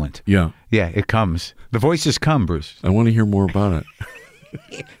prevalent. Yeah. Yeah, it comes. The voices come, Bruce. I want to hear more about it.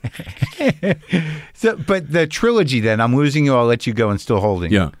 But the trilogy, then, I'm Losing You, I'll Let You Go, and Still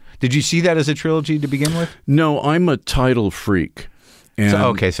Holding. Yeah. Did you see that as a trilogy to begin with? No, I'm a title freak. And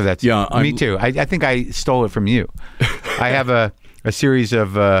so that's me too. I think I stole it from you. I have a series of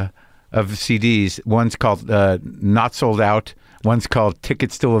CDs. One's called Not Sold Out. One's called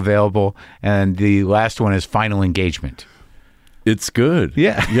Tickets Still Available, and the last one is Final Engagement. It's good.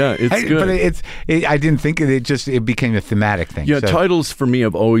 Yeah. Yeah, it's good. But I didn't think it became a thematic thing. Yeah, titles for me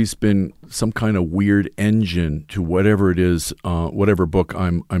have always been some kind of weird engine to whatever it is, whatever book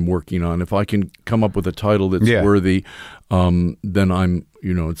I'm working on. If I can come up with a title that's worthy, then I'm,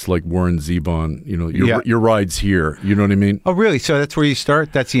 it's like Warren Zevon, your ride's here. You know what I mean? Oh, really? So that's where you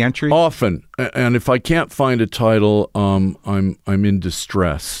start? That's the entry? Often. And if I can't find a title, I'm in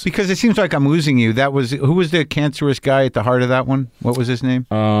distress. Because it seems like I'm losing you. Who was the cancerous guy at the heart of that one? What was his name?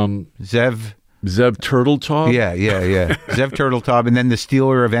 Zev Turteltaub? Yeah. Zev Turteltaub, and then the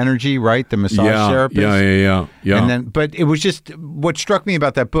stealer of energy, right? The massage therapist. Yeah. And then, but it was just what struck me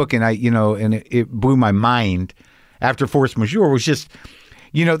about that book, and it blew my mind after Force Majeure was just,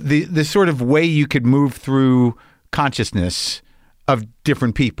 the sort of way you could move through consciousness of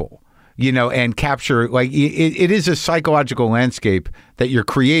different people. And capture, like, it is a psychological landscape that you're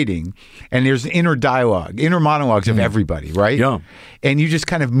creating, and there's inner monologues of everybody, right? Yeah. And you just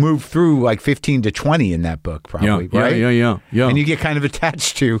kind of move through like 15 to 20 in that book, probably, right? Yeah. And you get kind of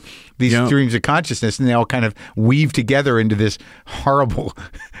attached to these streams of consciousness, and they all kind of weave together into this horrible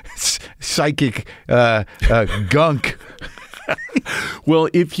psychic gunk. Well,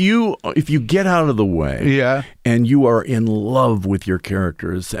 if you get out of the way, and you are in love with your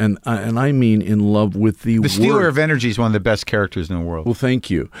characters, and I mean in love with the Stealer of Energy is one of the best characters in the world. Well, thank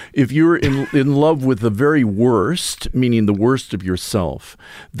you. If you're in love with the very worst, meaning the worst of yourself,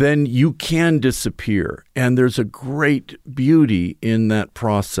 then you can disappear, and there's a great beauty in that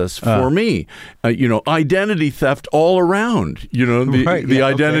process for me. Identity theft all around. The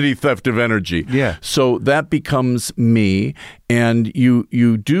identity theft of energy. Yeah. So that becomes me. And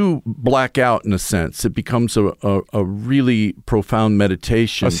you do black out in a sense. It becomes a really profound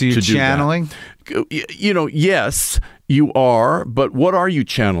meditation. So you're channeling? Yes, you are. But what are you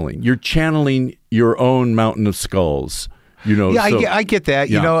channeling? You're channeling your own mountain of skulls. I get that.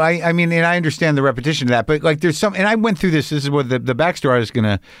 Yeah. I mean, and I understand the repetition of that. But like, there's and I went through this. This is what the backstory I was going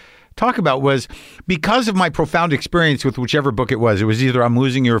to talk about was because of my profound experience with whichever book it was either I'm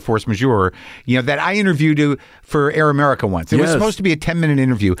Losing You or Force Majeure, that I interviewed for Air America once. It was supposed to be a 10-minute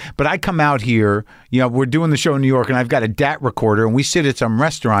interview, but I come out here, we're doing the show in New York, and I've got a DAT recorder, and we sit at some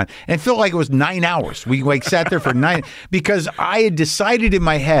restaurant, and it felt like it was 9 hours. We sat there for 9, because I had decided in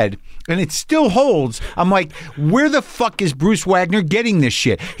my head, and it still holds, I'm like, where the fuck is Bruce Wagner getting this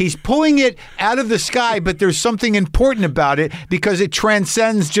shit? He's pulling it out of the sky, but there's something important about it because it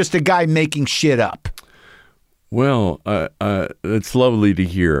transcends just a guy making shit up. Well, it's lovely to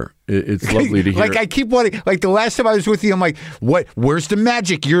hear. It's lovely to hear. Like, I keep wanting, like the last time I was with you, I'm like, what? Where's the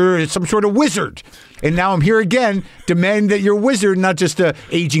magic? You're some sort of wizard. And now I'm here again, demanding that you're a wizard, not just a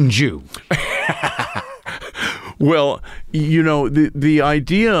aging Jew. Well, the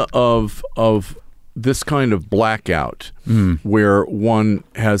idea of this kind of blackout where one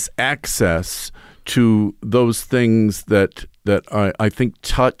has access to those things that I think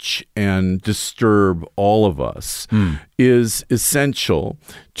touch and disturb all of us is essential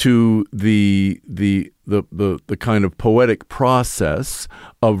to the kind of poetic process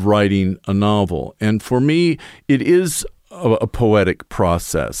of writing a novel. And for me, it is a poetic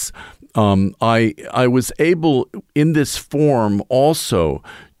process. I was able in this form also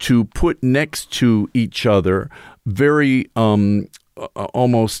to put next to each other very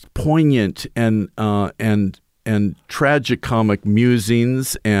almost poignant and tragicomic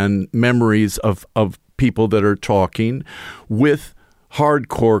musings and memories of people that are talking with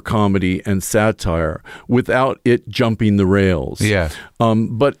hardcore comedy and satire without it jumping the rails. Yeah.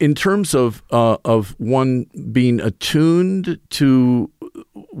 But in terms of one being attuned to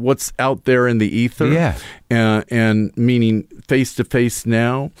what's out there in the ether, and meaning face to face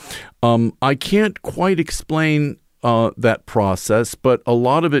now, I can't quite explain that process, but a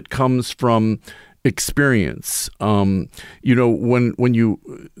lot of it comes from experience. When you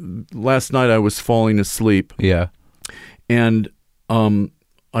last night I was falling asleep. Yeah. And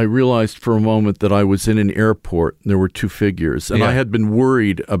I realized for a moment that I was in an airport and there were two figures, and I had been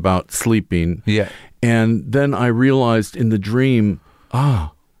worried about sleeping. Yeah. And then I realized in the dream,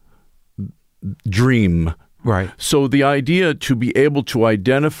 dream. Right. So the idea to be able to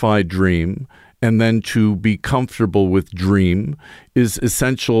identify dream and then to be comfortable with dream is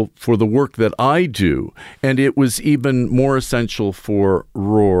essential for the work that I do. And it was even more essential for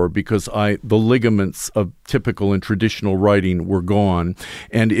Roar because the ligaments of typical and traditional writing were gone.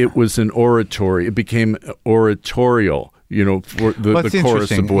 And it was an oratory. It became oratorial, for the chorus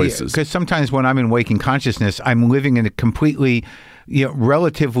of voices. Because sometimes when I'm in waking consciousness, I'm living in a completely,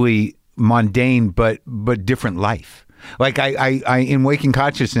 relatively mundane but different life. Like I in waking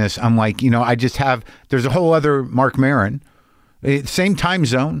consciousness, I'm like, I just have, there's a whole other Mark Maron Same time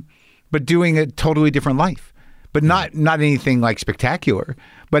zone, but doing a totally different life. But not anything like spectacular.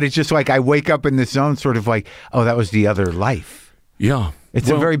 But it's just like I wake up in this zone sort of like, oh, that was the other life. Yeah. It's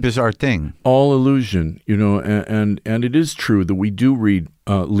a very bizarre thing. All illusion, and it is true that we do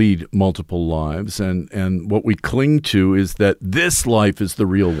lead multiple lives, and what we cling to is that this life is the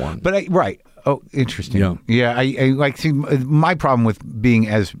real one. But right. Oh, interesting. Yeah. I like, see, my problem with being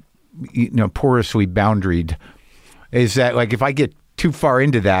as porously boundaried is that, like, if I get too far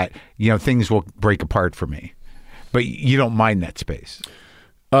into that, things will break apart for me. But you don't mind that space.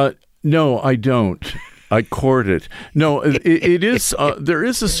 No, I don't. I court it. No, it is. There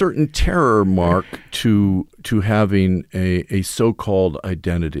is a certain terror, Mark, to having a so-called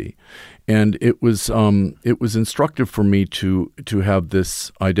identity, and it was instructive for me to have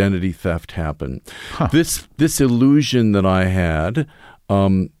this identity theft happen. Huh. This illusion that I had.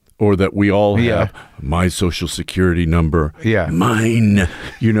 Or that we all have, my social security number, mine,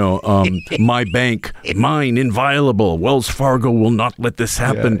 my bank, mine, inviolable. Wells Fargo will not let this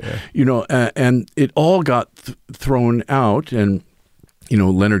happen, and it all got thrown out. And,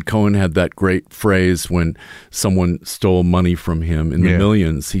 Leonard Cohen had that great phrase when someone stole money from him in the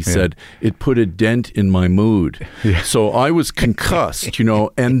millions. He said, it put a dent in my mood. Yeah. So I was concussed,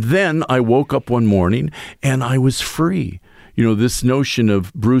 and then I woke up one morning and I was free. This notion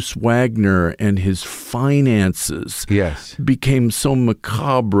of Bruce Wagner and his finances became so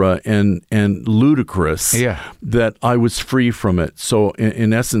macabre and ludicrous that I was free from it. So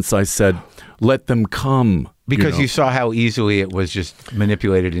in essence, I said, let them come. Because you saw how easily it was just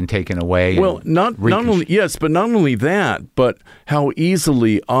manipulated and taken away. Well, not only that, but how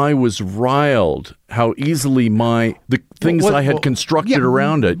easily I was riled, how easily the things I had constructed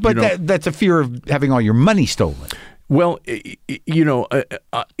around it. But that's a fear of having all your money stolen. Well, if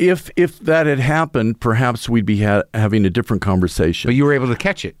that had happened, perhaps we'd be having a different conversation. But you were able to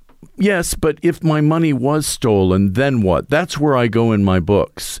catch it. Yes, but if my money was stolen, then what? That's where I go in my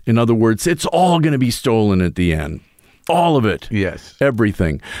books. In other words, it's all going to be stolen at the end. All of it. Yes.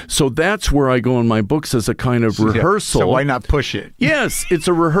 Everything. So that's where I go in my books as a kind of rehearsal. So why not push it? Yes, it's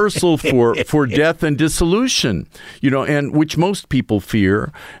a rehearsal for death and dissolution, and which most people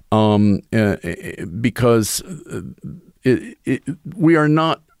fear because we're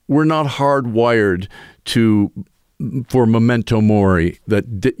not hardwired for memento mori,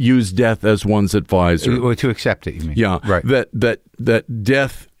 that use death as one's advisor. To accept it, you mean? Yeah. Right. That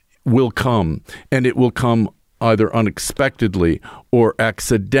death will come, and it will come either unexpectedly or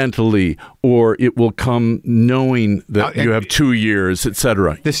accidentally, or it will come knowing that you have 2 years,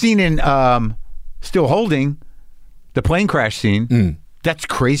 etc. The scene in Still Holding, the plane crash scene, that's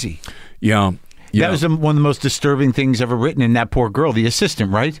crazy. Yeah. That was one of the most disturbing things ever written in that poor girl, the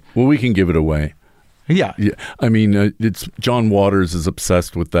assistant, right? Well, we can give it away. Yeah. I mean, it's John Waters is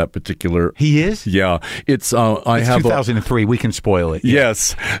obsessed with that particular. He is? Yeah. It's 2003. We can spoil it. Yeah.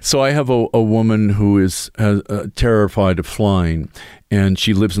 Yes. So I have a woman who is terrified of flying, and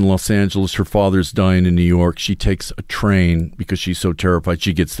she lives in Los Angeles. Her father's dying in New York. She takes a train because she's so terrified.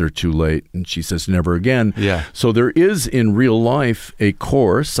 She gets there too late, and she says, never again. Yeah. So there is in real life a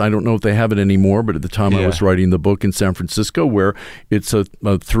course. I don't know if they have it anymore, but at the time I was writing the book in San Francisco, where it's a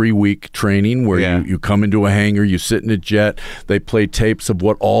 3-week training where you come into a hangar, you sit in a jet, they play tapes of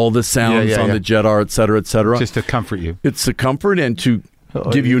what all the sounds on the jet are, et cetera, et cetera. Just to comfort you. It's to comfort and to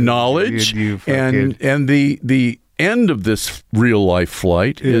give you knowledge. And the end of this real life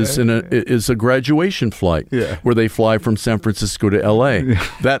flight is a graduation flight where they fly from San Francisco to L.A.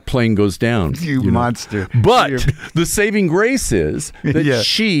 That plane goes down. You monster. But the saving grace is that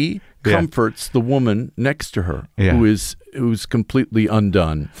she comforts the woman next to her who's completely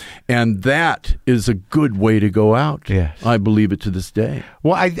undone. And that is a good way to go out. Yes. I believe it to this day.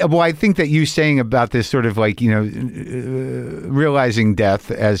 Well, I think that you saying about this sort of like, realizing death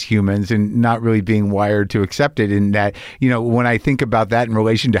as humans and not really being wired to accept it, and that, when I think about that in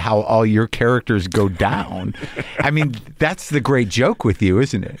relation to how all your characters go down, I mean, that's the great joke with you,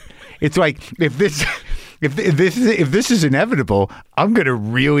 isn't it? It's like, if this is inevitable, I'm going to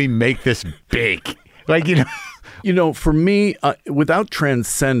really make this big. Like, for me, without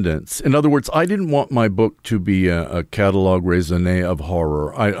transcendence, in other words, I didn't want my book to be a catalogue raisonné of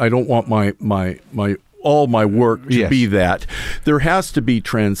horror. I don't want all my work to be that. There has to be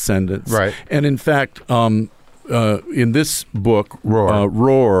transcendence. Right. And in fact, in this book,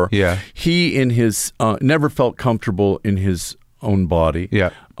 Roar, he in his never felt comfortable in his own body. Yeah.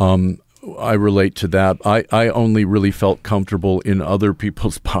 I relate to that. I only really felt comfortable in other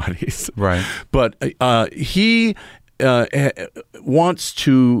people's bodies. Right. But he wants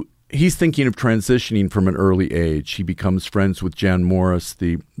to he's thinking of transitioning from an early age. He becomes friends with Jan Morris,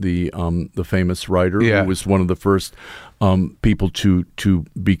 the famous writer, who was one of the first people to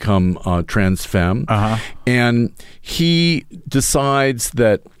become trans femme, and he decides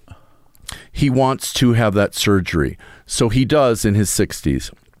that he wants to have that surgery. So he does in his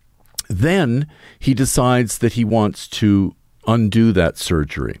 60s. Then he decides that he wants to undo that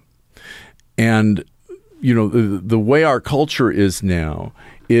surgery. And, you know, the way our culture is now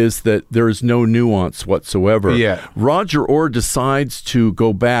is that there is no nuance whatsoever. Yeah. Roger Orr decides to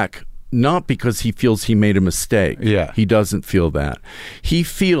go back, not because he feels he made a mistake. Yeah. He doesn't feel that. He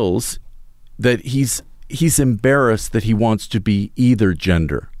feels that he's embarrassed that he wants to be either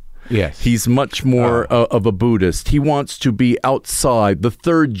gender. Yes. He's much more of a Buddhist. He wants to be outside, the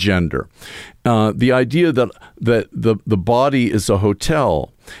third gender. The idea that the body is a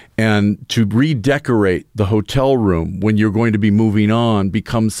hotel, and to redecorate the hotel room when you're going to be moving on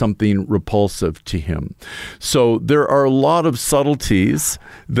becomes something repulsive to him. So there are a lot of subtleties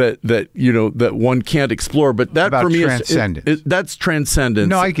that you know that one can't explore. But that about for me transcendence. that's transcendence.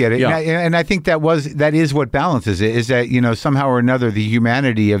 No, I get it. Yeah. And I think that is what balances it, is that, you know, somehow or another the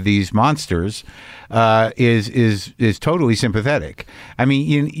humanity of these monsters is totally sympathetic. I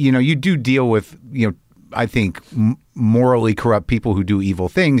mean, you know, you do deal with, you know, I think morally corrupt people who do evil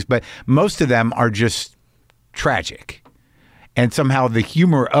things, but most of them are just tragic, and somehow the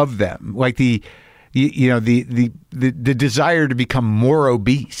humor of them, like the desire to become more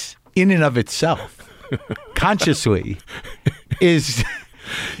obese in and of itself, consciously, is.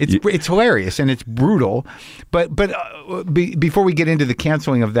 It's hilarious and it's brutal, but before we get into the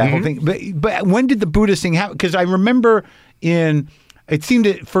canceling of that whole thing, but when did the Buddhist thing happen? Because I remember it seemed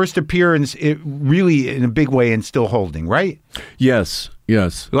to first appear really in a big way in Still Holding, right? Yes.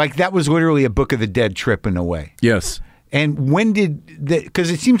 Like that was literally a Book of the Dead trip in a way. Yes. And when did that?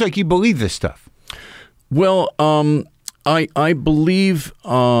 Because it seems like you believe this stuff. Well, I believe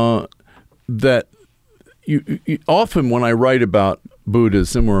that you often when I write about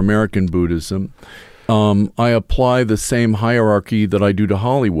Buddhism or American Buddhism, I apply the same hierarchy that I do to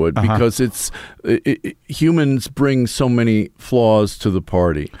Hollywood because humans bring so many flaws to the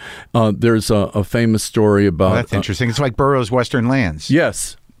party. There's a famous story about... that's interesting. It's like Burroughs' Western Lands.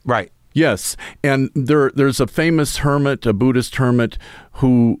 Yes. Right. Yes, and there's a famous hermit, a Buddhist hermit,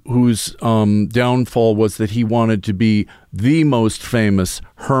 whose downfall was that he wanted to be the most famous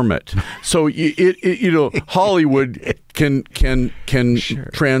hermit. So you know, Hollywood can Sure.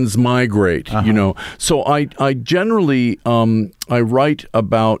 transmigrate. You know, so I generally I write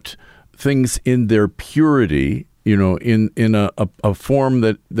about things in their purity. You know, in a form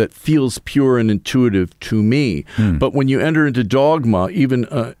that feels pure and intuitive to me. But when you enter into dogma, even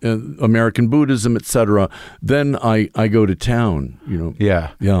American Buddhism, etc., then I go to town. You know.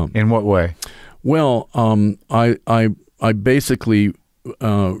 Yeah. Yeah. In what way? Well, I basically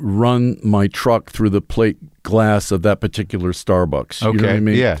run my truck through the plate glass of that particular Starbucks. Okay. You know what I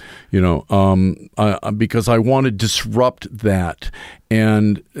mean? Yeah. You know, because I want to disrupt that.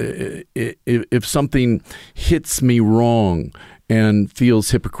 And if something hits me wrong and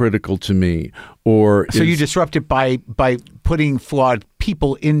feels hypocritical to me, or so you disrupt it by putting flawed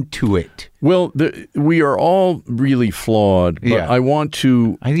people into it. Well, we are all really flawed, but I want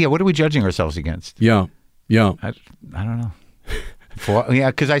to. What are we judging ourselves against? Yeah. I don't know. Yeah,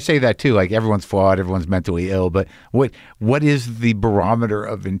 because I say that too. Like everyone's flawed, everyone's mentally ill. But what is the barometer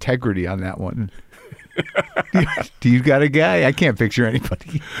of integrity on that one? Do you got a guy? I can't picture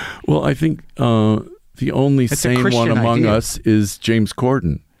anybody. Well, I think the only sane one among us is James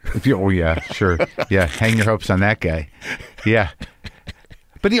Corden. Oh yeah, sure. Yeah, hang your hopes on that guy. Yeah.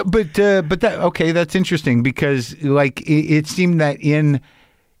 But that okay. That's interesting because like it seemed that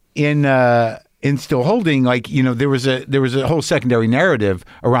in Still Holding, like, you know, there was a whole secondary narrative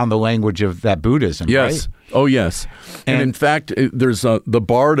around the language of that Buddhism. Yes. Right? Oh, yes. And in fact, there's the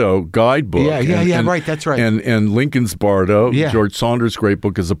Bardo guidebook. Yeah. Right. That's right. And Lincoln's Bardo. Yeah. George Saunders' great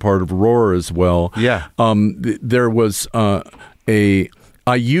book is a part of Roar as well. Yeah. There was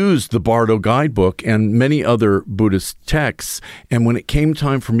I used the Bardo guidebook and many other Buddhist texts, and when it came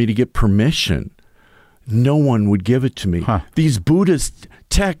time for me to get permission, no one would give it to me. These Buddhist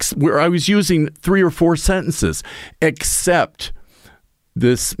texts where I was using 3 or 4 sentences, except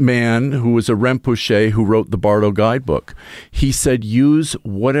this man who was a Rinpoche who wrote the Bardo guidebook. He said, use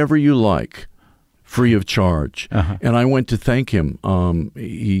whatever you like, free of charge. And I went to thank him.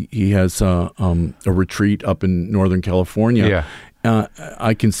 He has a retreat up in Northern California.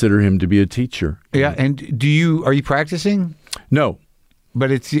 I consider him to be a teacher. Yeah. And are you practicing? No.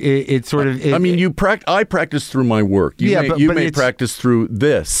 But it's sort of. I mean, I practice through my work. You may practice through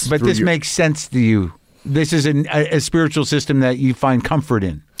this. But this makes sense to you. This is a spiritual system that you find comfort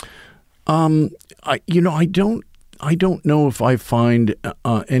in. I don't know if I find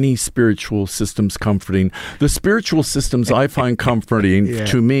any spiritual systems comforting. The spiritual systems I find comforting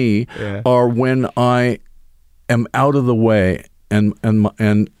to me are when I am out of the way and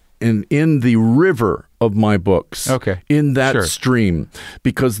in the river of my books, in that stream,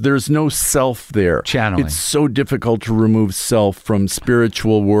 because there's no self there. Channeling. It's so difficult to remove self from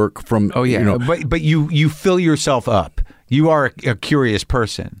spiritual work. But you fill yourself up. You are a curious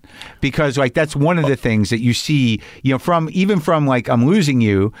person, because like that's one of the things that you see, from like I'm Losing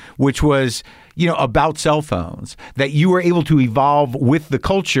You, which was about cell phones, that you were able to evolve with the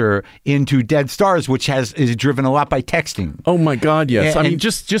culture into Dead Stars, which is driven a lot by texting. Oh my God, yes. I mean,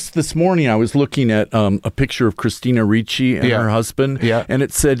 just this morning I was looking at a picture of Christina Ricci and her husband, and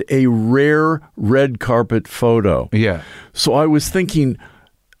it said a rare red carpet photo. Yeah. So I was thinking,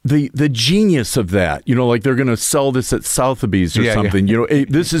 the genius of that, like they're going to sell this at Sotheby's or something.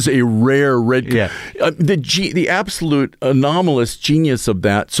 This is a rare red. The absolute anomalous genius of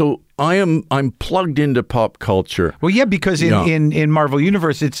that. So I'm plugged into pop culture. Well, yeah, because in Marvel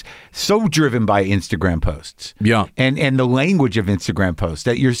Universe, it's so driven by Instagram posts. Yeah, and the language of Instagram posts,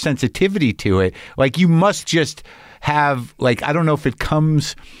 that your sensitivity to it, like you must just have, like, I don't know if it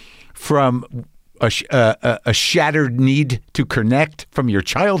comes from a shattered need to connect from your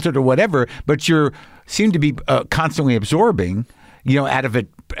childhood or whatever, but you seem to be constantly absorbing, out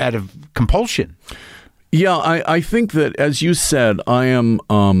of compulsion. Yeah, I think that, as you said, I am.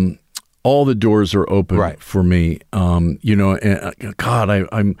 All the doors are open for me. And God,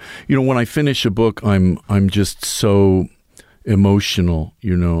 I'm. When I finish a book, I'm just so emotional.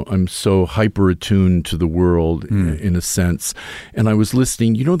 I'm so hyper attuned to the world in a sense. And I was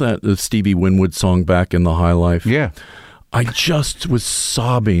listening. The Stevie Winwood song "Back in the High Life." Yeah. I just was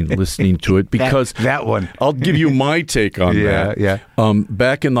sobbing listening to it, because that one. I'll give you my take on that. Yeah.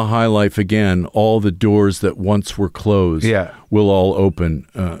 Back in the High Life again, all the doors that once were closed will all open.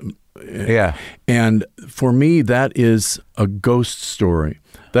 And for me, that is a ghost story.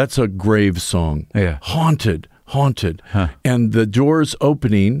 That's a grave song. Yeah. Haunted. Huh. And the doors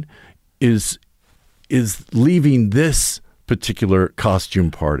opening is leaving this particular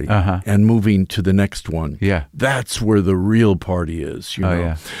costume party and moving to the next one. Yeah. That's where the real party is,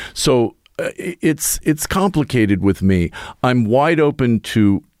 So it's complicated with me. I'm wide open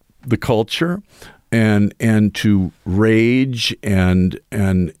to the culture and to rage and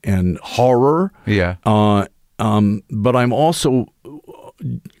horror. Yeah. But I'm also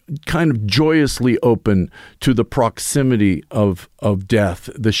kind of joyously open to the proximity of death,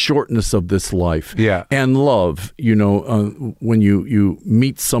 the shortness of this life, and love. When you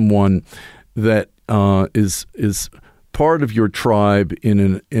meet someone that is part of your tribe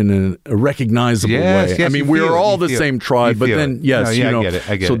in a recognizable way. Yes, I mean, we're all the same tribe, but then I get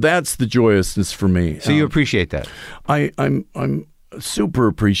it. So that's the joyousness for me. So you appreciate that? I'm super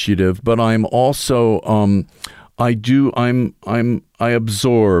appreciative, but I'm also I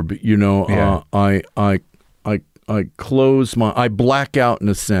absorb, I close I black out in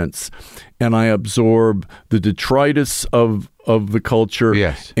a sense, and I absorb the detritus of the culture.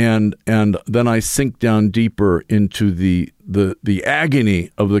 Yes. And then I sink down deeper into the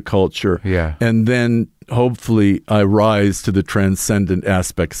agony of the culture. Yeah. And then hopefully I rise to the transcendent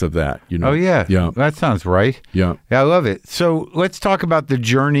aspects of that. Oh yeah. Yeah. That sounds right. Yeah. I love it. So let's talk about the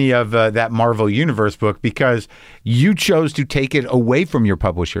journey of that Marvel Universe book, because you chose to take it away from your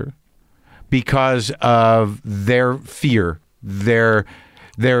publisher because of their fear, their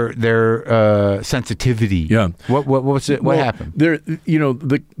sensitivity. Yeah. What was it? What happened? There,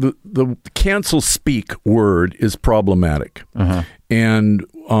 the cancel speak word is problematic. And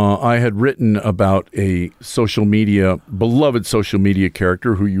I had written about a beloved social media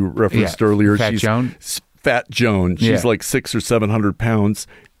character who you referenced earlier. Fat Joan. She's like 600 or 700 pounds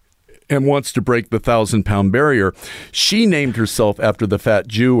and wants to break the 1,000-pound barrier. She named herself after the Fat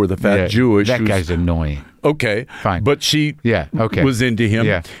Jew or the Fat Jewish. That guy's annoying. Okay. Fine. But she was into him.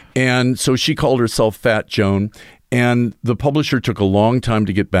 Yeah. And so she called herself Fat Joan. And the publisher took a long time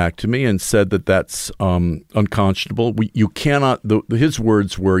to get back to me and said that that's unconscionable. You cannot, his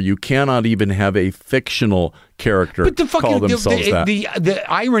words were, you cannot even have a fictional character call themselves that. The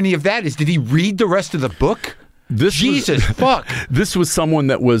irony of that is, did he read the rest of the book? Jesus, fuck. This was someone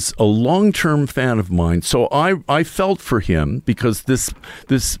that was a long-term fan of mine. So I felt for him because this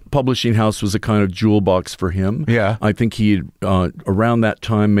publishing house was a kind of jewel box for him. Yeah. I think he had, around that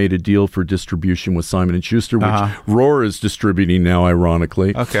time, made a deal for distribution with Simon & Schuster, which Roar is distributing now,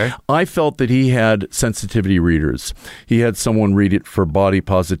 ironically. Okay. I felt that he had sensitivity readers. He had someone read it for body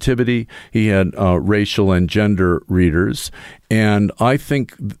positivity. He had racial and gender readers. And I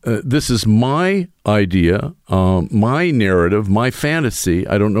think this is my idea, my narrative, my fantasy.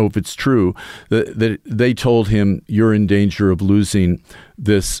 I don't know if it's true that they told him, you're in danger of losing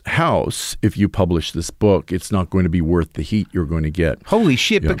this house if you publish this book. It's not going to be worth the heat you're going to get. Holy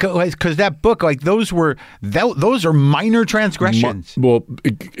shit! Yeah. Because that book, like those are minor transgressions.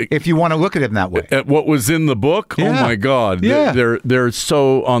 If you want to look at it that way, at what was in the book, oh my God, they're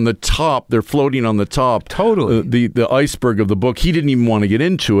so on the top. They're floating on the top. Totally, the iceberg of the book. He didn't even want to get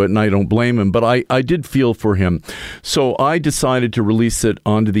into it, and I don't blame him. But I did feel for him, so I decided to release it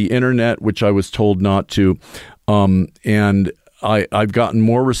onto the internet, which I was told not to, and I've gotten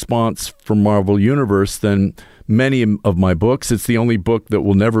more response from Marvel Universe than many of my books. It's the only book that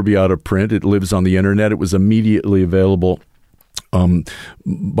will never be out of print. It lives on the internet. It was immediately available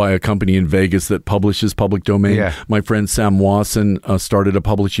by a company in Vegas that publishes public domain. Yeah. My friend Sam Wasson started a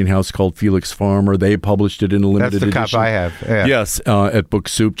publishing house called Felix Farmer. They published it in a limited edition. That's the copy I have. Yeah. Yes, at Book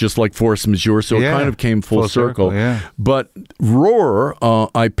Soup, just like Force Majeure. So it kind of came full circle. Yeah. But Roar,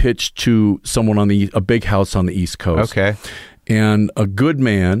 I pitched to someone on a big house on the East Coast. Okay. And a good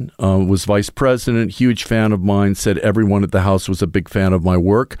man, was vice president, huge fan of mine, said everyone at the house was a big fan of my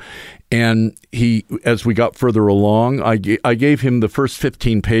work. And he, as we got further along, I gave him the first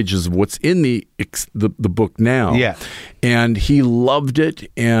 15 pages of what's in the book now. Yeah. And he loved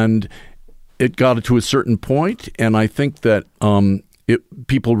it, and it got to a certain point, and I think that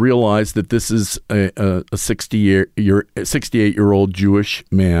people realize that this is a 68-year-old Jewish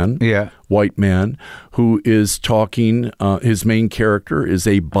man, white man, who is talking. His main character is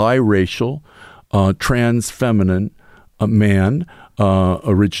a biracial, trans feminine man.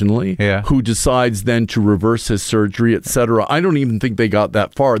 Originally, who decides then to reverse his surgery, etc. I don't even think they got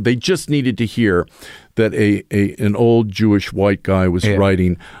that far. They just needed to hear that an old Jewish white guy was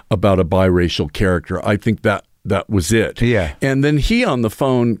writing about a biracial character. I think that was it. Yeah. And then he on the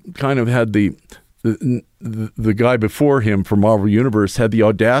phone kind of had the guy before him from Marvel Universe had the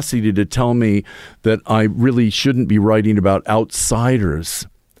audacity to tell me that I really shouldn't be writing about outsiders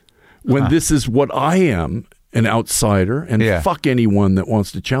when this is what I am. An outsider, and fuck anyone that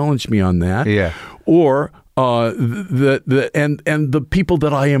wants to challenge me on that. Yeah. Or the people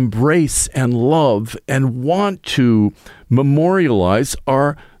that I embrace and love and want to memorialize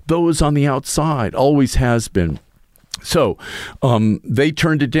are those on the outside. Always has been. So they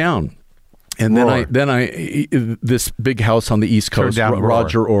turned it down. And then I this big house on the East Coast,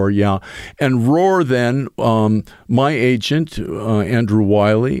 Roger Orr, and Roar. Then my agent Andrew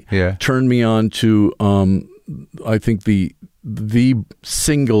Wiley turned me on to I think the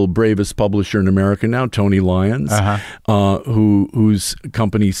single bravest publisher in America now, Tony Lyons, whose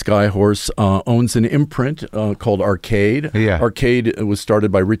company Skyhorse owns an imprint called Arcade. Arcade was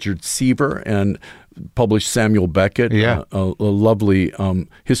started by Richard Seaver and published Samuel Beckett, a lovely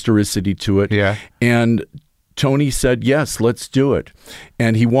historicity to it. And Tony said, yes, let's do it.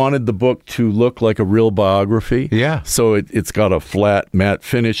 And he wanted the book to look like a real biography. So it's got a flat matte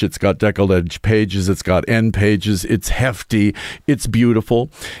finish. It's got deckled edge pages. It's got end pages. It's hefty. It's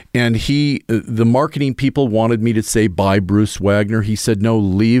beautiful. And the marketing people wanted me to say by Bruce Wagner. He said, no,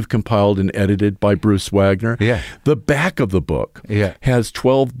 leave compiled and edited by Bruce Wagner. The back of the book has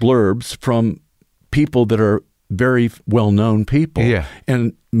 12 blurbs from people that are very well-known people.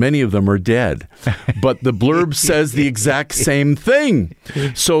 And many of them are dead. But the blurb says the exact same thing.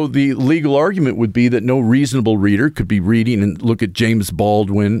 So the legal argument would be that no reasonable reader could be reading and look at James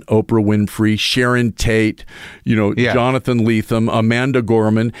Baldwin, Oprah Winfrey, Sharon Tate, Jonathan Lethem, Amanda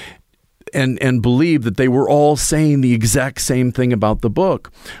Gorman, and believe that they were all saying the exact same thing about the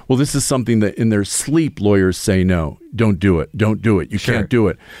book. Well, this is something that in their sleep lawyers say, no, don't do it. Don't do it. You can't do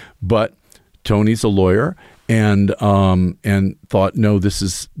it. But Tony's a lawyer. And thought, no, this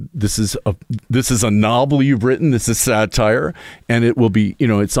is a novel you've written. This is satire, and it will be,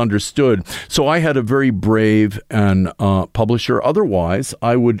 it's understood. So I had a very brave and publisher. Otherwise,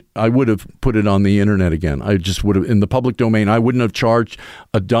 I would have put it on the internet again. I just would have in the public domain. I wouldn't have charged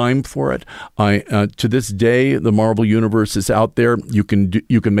a dime for it. To this day, the Marvel Universe is out there. You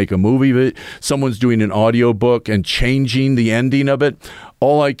can make a movie of it. Someone's doing an audio book and changing the ending of it.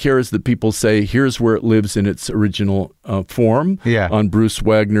 All I care is that people say, here's where it lives in its original form on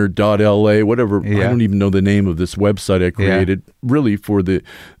brucewagner.la, whatever. I don't even know the name of this website I created really for the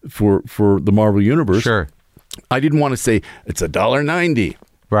Marvel Universe. Sure. I didn't want to say it's $1.90.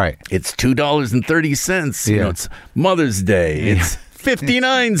 Right. It's $2.30. You know, it's Mother's Day. It's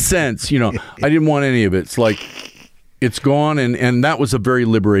 59 cents. You know, I didn't want any of it. It's like, it's gone, and that was a very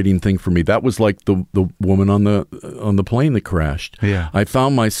liberating thing for me. That was like the woman on the plane that crashed. Yeah. I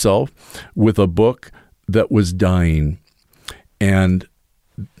found myself with a book that was dying, and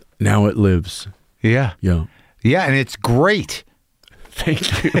now it lives. Yeah. Yeah. Yeah, and it's great.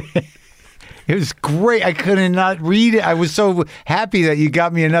 Thank you. It was great. I couldn't not read it. I was so happy that you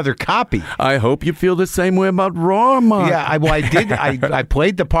got me another copy. I hope you feel the same way about Raw, Mark. Yeah, I did. I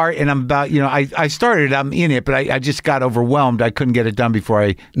played the part, and I'm about, I started. I'm in it, but I just got overwhelmed. I couldn't get it done before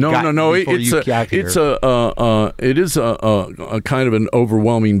I. No. It is a kind of an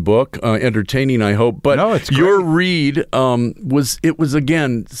overwhelming book, entertaining, I hope. But no, it's great. Your read was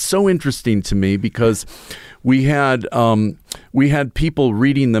again so interesting to me because we had people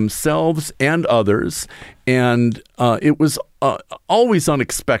reading themselves and others, and it was always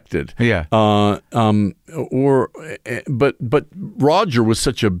unexpected. Yeah. But Roger was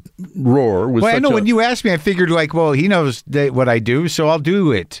such a roar. I know when you asked me, I figured he knows what I do, so I'll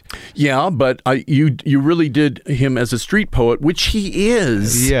do it. Yeah, but you really did him as a street poet, which he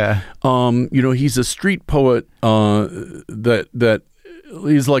is. Yeah. He's a street poet that.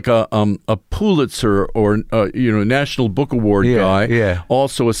 He's like a Pulitzer or National Book Award guy. Yeah.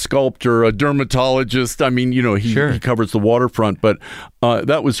 Also a sculptor, a dermatologist. I mean, he covers the waterfront. But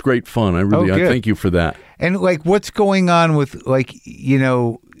that was great fun. I thank you for that. And what's going on with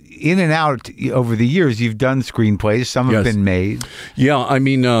in and out over the years? You've done screenplays. Some have been made. Yeah, I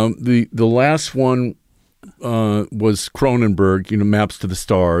mean the last one. Was Cronenberg, Maps to the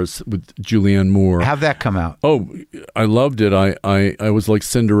Stars with Julianne Moore. How'd that come out? Oh, I loved it. I was like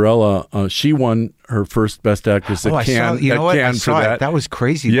Cinderella. She won her first Best Actress at Cannes. I saw it. That was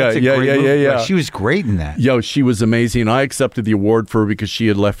crazy. Yeah, yeah. She was great in that. Yeah, she was amazing. I accepted the award for her because she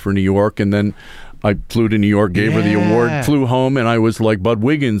had left for New York, and then I flew to New York, gave her the award, flew home, and I was like Bud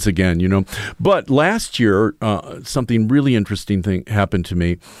Wiggins again, But last year, something really interesting happened to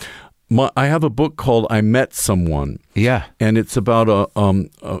me. I have a book called I Met Someone. Yeah. And it's about a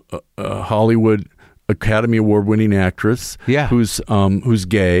Hollywood Academy Award winning actress who's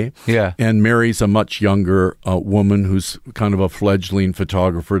gay and marries a much younger woman who's kind of a fledgling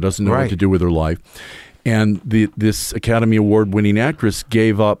photographer, doesn't know what to do with her life. And this Academy Award winning actress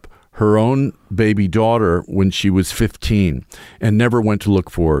gave up her own baby daughter when she was 15 and never went to look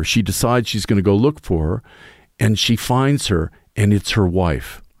for her. She decides she's going to go look for her, and she finds her, and it's her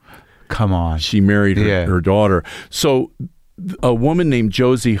wife. Come on. She married her daughter. So a woman named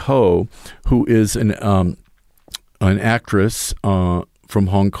Josie Ho, who is an actress from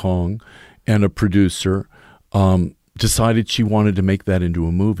Hong Kong and a producer, decided she wanted to make that into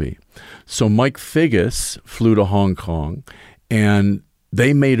a movie. So Mike Figgis flew to Hong Kong, and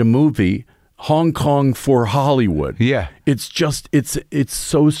they made a movie, Hong Kong for Hollywood. Yeah. It's just it's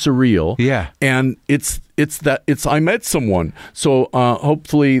so surreal. Yeah. And it's I Met Someone. So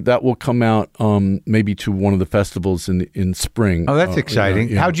hopefully that will come out maybe to one of the festivals in spring. Oh, that's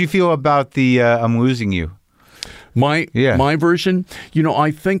exciting. How'd you feel about the I'm Losing You? My version,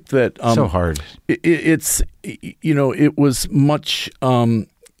 I think that so hard. It was much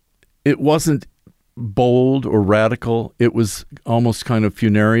it wasn't bold or radical. It was almost kind of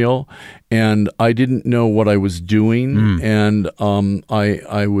funereal, and I didn't know what I was doing, and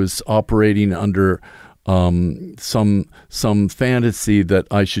I was operating under some fantasy that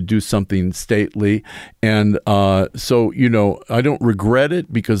I should do something stately, and so I don't regret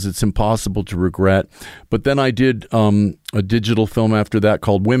it because it's impossible to regret. But then I did a digital film after that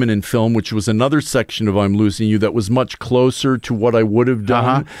called Women in Film, which was another section of I'm Losing You that was much closer to what I would have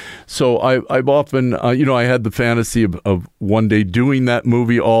done. So I've often I had the fantasy of one day doing that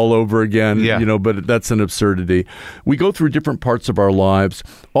movie all over again. But that's an absurdity. We go through different parts of our lives.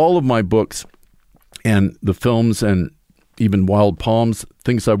 All of my books and the films and even Wild Palms,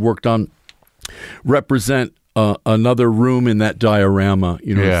 things I've worked on, represent another room in that diorama.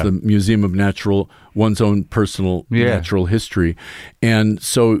 It's the Museum of one's own personal natural history. And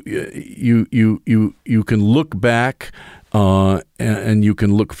so you can look back and you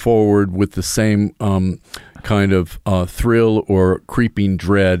can look forward with the same kind of thrill or creeping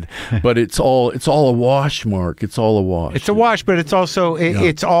dread, but it's all a wash, Mark. It's all a wash. It's a wash, but it's also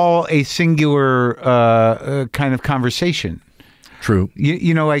it's all a singular kind of conversation. True.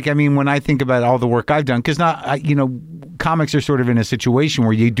 When I think about all the work I've done, because comics are sort of in a situation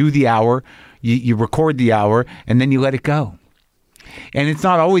where you do the hour, you record the hour, and then you let it go. And it's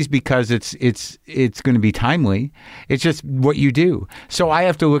not always because it's going to be timely. It's just what you do. So I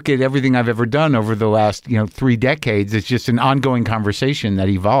have to look at everything I've ever done over the last 3 decades. It's just an ongoing conversation that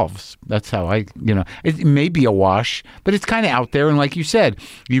evolves. That's how it may be a wash, but it's kind of out there. And like you said,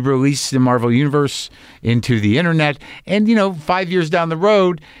 you release the Marvel Universe into the internet, and 5 years down the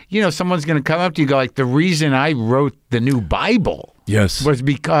road, someone's going to come up to you and go like, the reason I wrote the new Bible was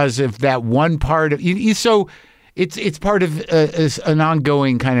because of that one part of you. So it's part of an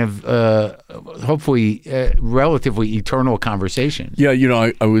ongoing kind of hopefully relatively eternal conversation. Yeah,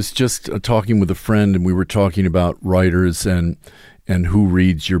 I was just talking with a friend, and we were talking about writers and who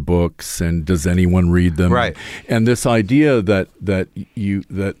reads your books, and does anyone read them? Right. And this idea that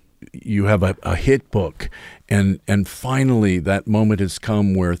you have a hit book, and finally that moment has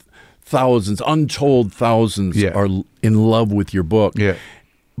come where untold thousands are in love with your book. Yeah.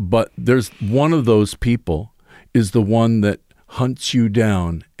 But there's one of those people is the one that hunts you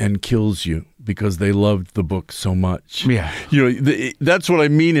down and kills you because they loved the book so much. Yeah. That's what I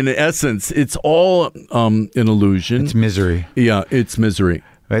mean in essence. It's all an illusion. It's misery. Yeah, it's misery.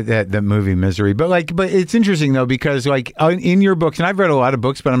 That movie Misery. But it's interesting though, because in your books, and I've read a lot of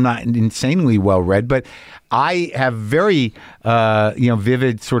books, but I'm not insanely well read, but I have very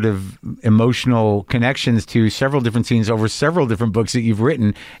vivid sort of emotional connections to several different scenes over several different books that you've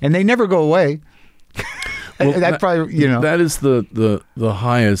written, and they never go away. Well, that is the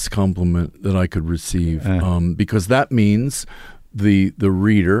highest compliment that I could receive, because that means the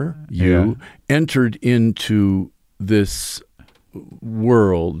reader, entered into this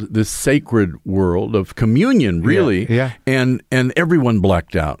world, this sacred world of communion, really, and everyone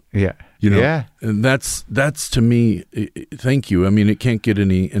blacked out. And that's to me. Thank you. I mean, it can't get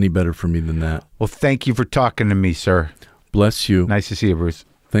any better for me than that. Well, thank you for talking to me, sir. Bless you. Nice to see you, Bruce.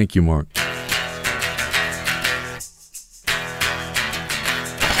 Thank you, Mark.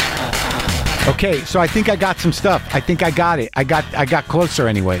 Okay, so I think I got some stuff. I think I got it. I got closer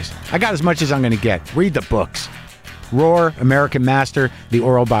anyways. I got as much as I'm going to get. Read the books. Roar, American Master, the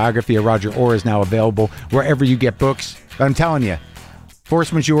oral biography of Roger Orr is now available wherever you get books. But I'm telling you,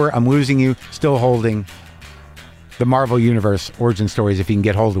 Force Majeure, I'm Losing You, still holding the Marvel Universe origin stories if you can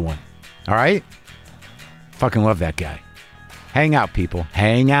get hold of one. All right? Fucking love that guy. Hang out, people.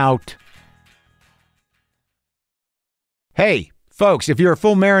 Hang out. Hey. Folks, if you're a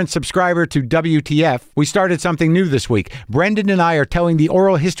Full Marin subscriber to WTF, we started something new this week. Brendan and I are telling the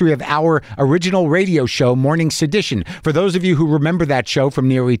oral history of our original radio show, Morning Sedition. For those of you who remember that show from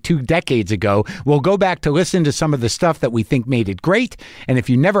nearly 2 decades ago, we'll go back to listen to some of the stuff that we think made it great. And if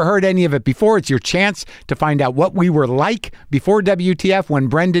you never heard any of it before, it's your chance to find out what we were like before WTF when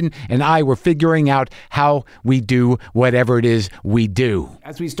Brendan and I were figuring out how we do whatever it is we do.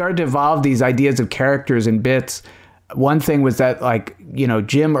 As we started to evolve these ideas of characters and bits, one thing was that,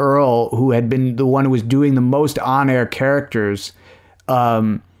 Jim Earl, who had been the one who was doing the most on-air characters,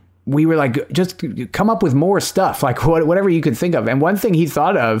 we were like, just come up with more stuff, whatever you could think of. And one thing he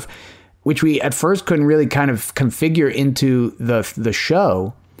thought of, which we at first couldn't really kind of configure into the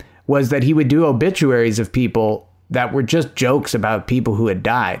show, was that he would do obituaries of people that were just jokes about people who had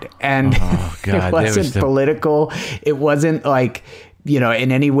died. And it wasn't political. It wasn't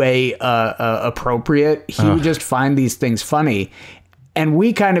in any way appropriate. He would just find these things funny. And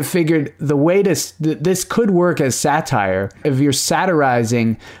we kind of figured the way this could work as satire. If you're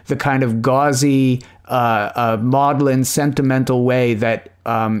satirizing the kind of gauzy, maudlin, sentimental way that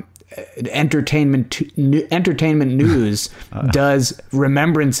entertainment news does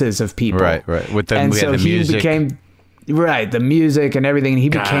remembrances of people. Right. And so he became... Right, the music and everything. And he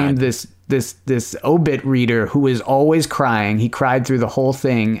became this obit reader who was always crying. He cried through the whole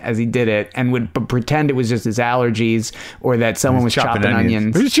thing as he did it, and would pretend it was just his allergies or that someone was chopping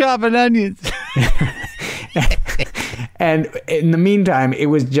onions. Who's chopping onions? And in the meantime, it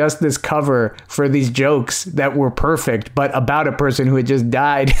was just this cover for these jokes that were perfect, but about a person who had just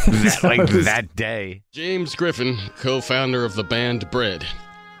died. That day. James Griffin, co-founder of the band Bread.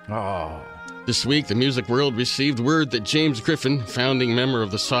 Oh. This week, the music world received word that James Griffin, founding member of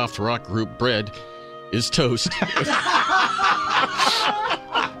the soft rock group Bread, is toast.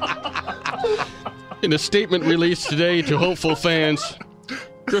 In a statement released today to hopeful fans,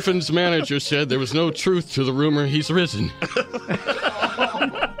 Griffin's manager said there was no truth to the rumor he's risen.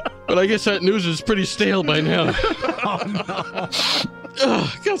 But I guess that news is pretty stale by now. Oh, no.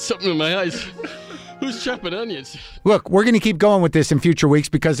 Got something in my eyes. Who who's chopping onions? Look, we're going to keep going with this in future weeks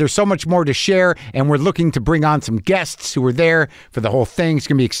because there's so much more to share, and we're looking to bring on some guests who are there for the whole thing. It's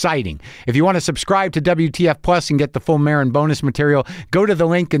going to be exciting. If you want to subscribe to WTF Plus and get the full Marin bonus material, go to the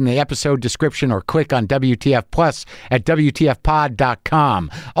link in the episode description or click on WTF Plus at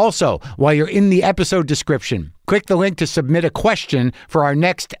WTFpod.com. Also, while you're in the episode description, click the link to submit a question for our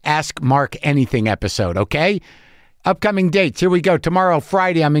next Ask Mark Anything episode, okay? Upcoming dates. Here we go. Tomorrow,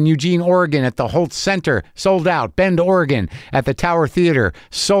 Friday, I'm in Eugene, Oregon at the Holt Center, sold out. Bend, Oregon at the Tower Theater,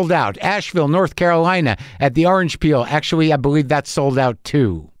 sold out. Asheville, North Carolina at the Orange Peel. Actually, I believe that's sold out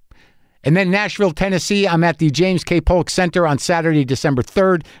too. And then Nashville, Tennessee, I'm at the James K. Polk Center on Saturday, December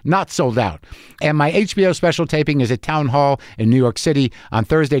 3rd, not sold out. And my HBO special taping is at Town Hall in New York City on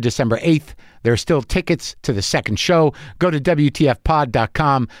Thursday, December 8th. There are still tickets to the second show. Go to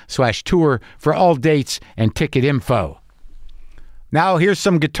WTFpod.com/tour for all dates and ticket info. Now here's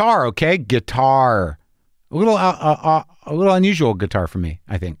some guitar, okay? Guitar. A little unusual guitar for me,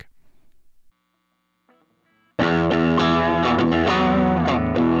 I think.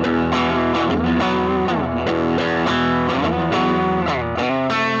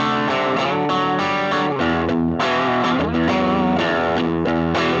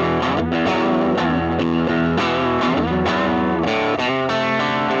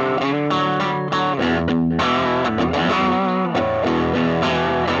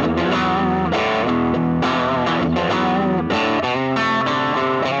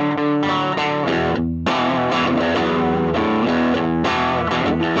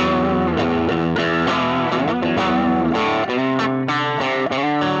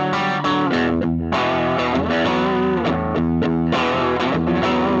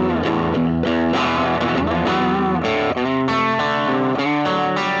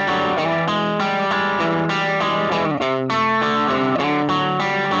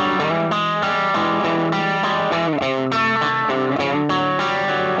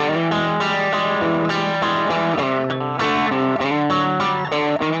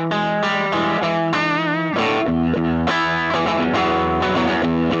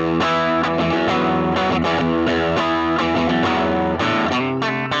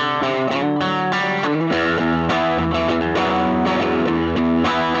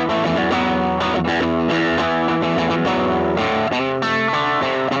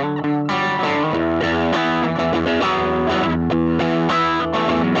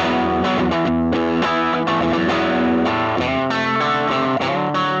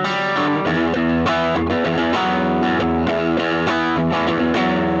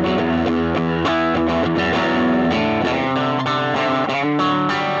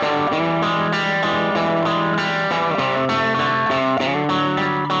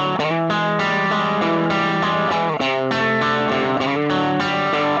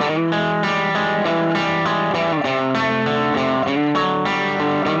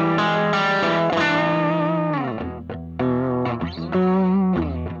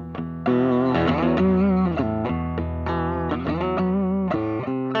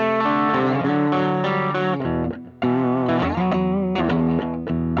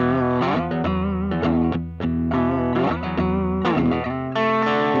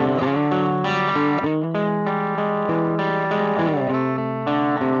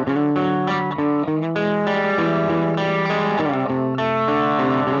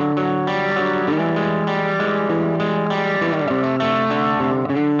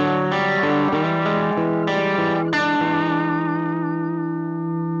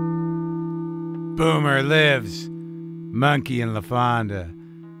 Boomer lives. Monkey and LaFonda.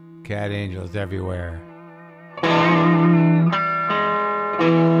 Cat angels everywhere.